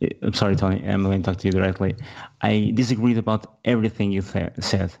 I'm sorry, Tony. I'm going to talk to you directly. I disagreed about everything you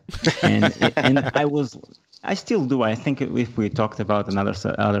said, and I still do. I think if we talked about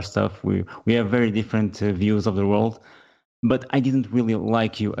other stuff, we have very different views of the world. But I didn't really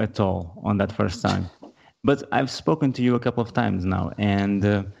like you at all on that first time. But I've spoken to you a couple of times now,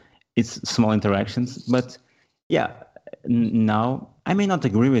 and it's small interactions. But yeah, now I may not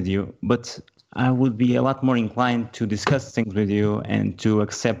agree with you, but I would be a lot more inclined to discuss things with you and to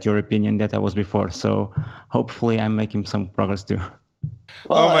accept your opinion that I was before. So hopefully I'm making some progress too.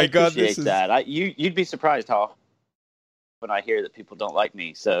 Well, oh my God, this is that. You'd be surprised how when I hear that people don't like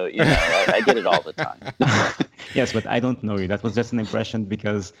me. So I get it all the time. Yes, but I don't know you. That was just an impression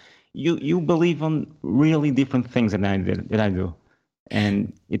because you believe on really different things than I do,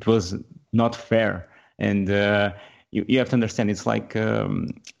 and it was not fair. And you have to understand, it's like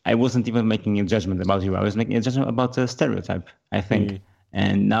I wasn't even making a judgment about you. I was making a judgment about a stereotype, I think.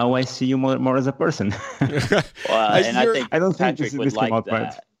 And now I see you more as a person. Well, and I don't think Patrick would like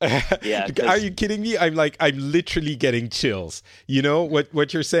that. Yeah, are you kidding me? I'm literally getting chills. You know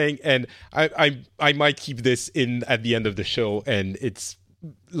what you're saying, and I might keep this in at the end of the show. And it's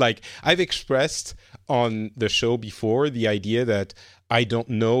like I've expressed on the show before the idea that I don't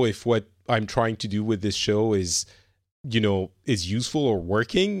know if what I'm trying to do with this show is useful or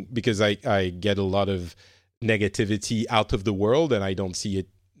working, because I get a lot of negativity out of the world, and I don't see it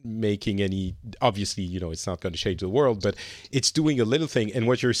making any, obviously, it's not going to change the world, but it's doing a little thing. And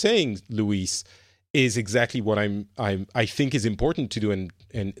what you're saying, Luis, is exactly what I think is important to do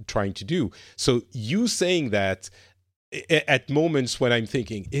and trying to do. So you saying that at moments when I'm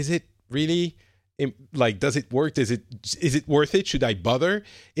thinking, is it really, like, does it work? Is it worth it? Should I bother?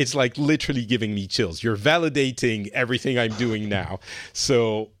 It's like literally giving me chills. You're validating everything I'm doing now.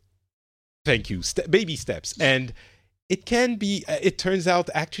 So thank you. Baby steps. And it can be, it turns out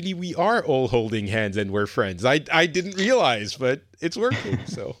actually we are all holding hands and we're friends. I didn't realize, but it's working.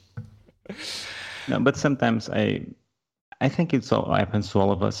 So no, but sometimes I think it's all happens to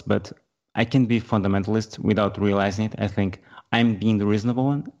all of us, but I can be fundamentalist without realizing it. I think I'm being the reasonable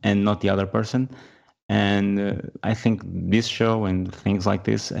one and not the other person. And I think this show and things like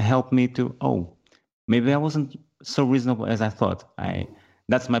this help me to, maybe I wasn't so reasonable as I thought.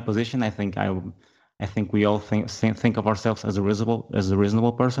 That's my position. I think we all think of ourselves as a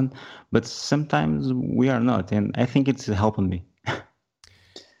reasonable person, but sometimes we are not, and I think it's helping me.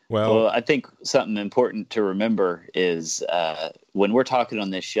 Well, I think something important to remember is when we're talking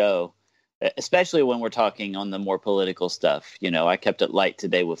on this show, especially when we're talking on the more political stuff. I kept it light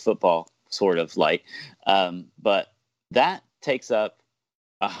today with football, sort of light, but that takes up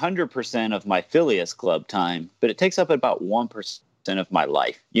 100% of my Phileas Club time, but it takes up about 1% of my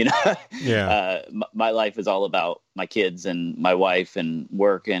life. Yeah. My life is all about my kids and my wife and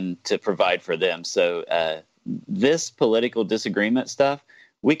work and to provide for them. So this political disagreement stuff,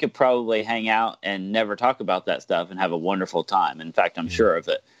 we could probably hang out and never talk about that stuff and have a wonderful time. In fact, I'm sure of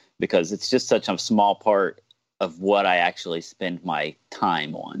it, because it's just such a small part of what I actually spend my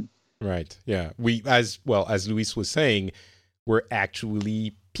time on. Right. Yeah. We, as Luis was saying, we're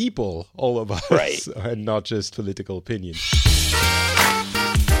actually people, all of us, right, and not just political opinion.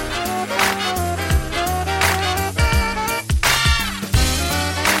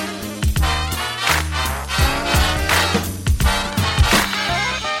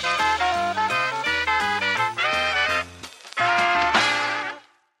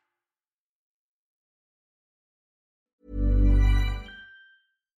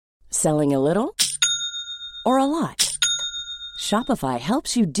 Selling a little or a lot? Shopify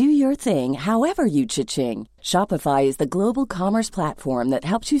helps you do your thing however you cha-ching. Shopify is the global commerce platform that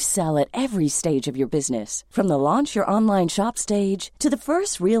helps you sell at every stage of your business. From the launch your online shop stage to the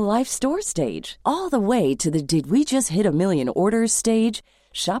first real-life store stage, all the way to the did we just hit a million orders stage.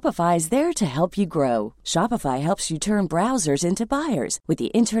 Shopify is there to help you grow. Shopify helps you turn browsers into buyers with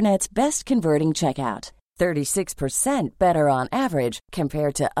the internet's best converting checkout. 36% better on average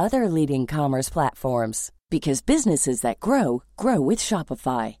compared to other leading commerce platforms. Because businesses that grow, grow with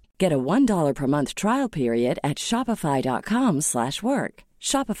Shopify. Get a $1 per month trial period at shopify.com/work.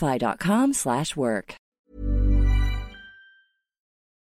 Shopify.com/work.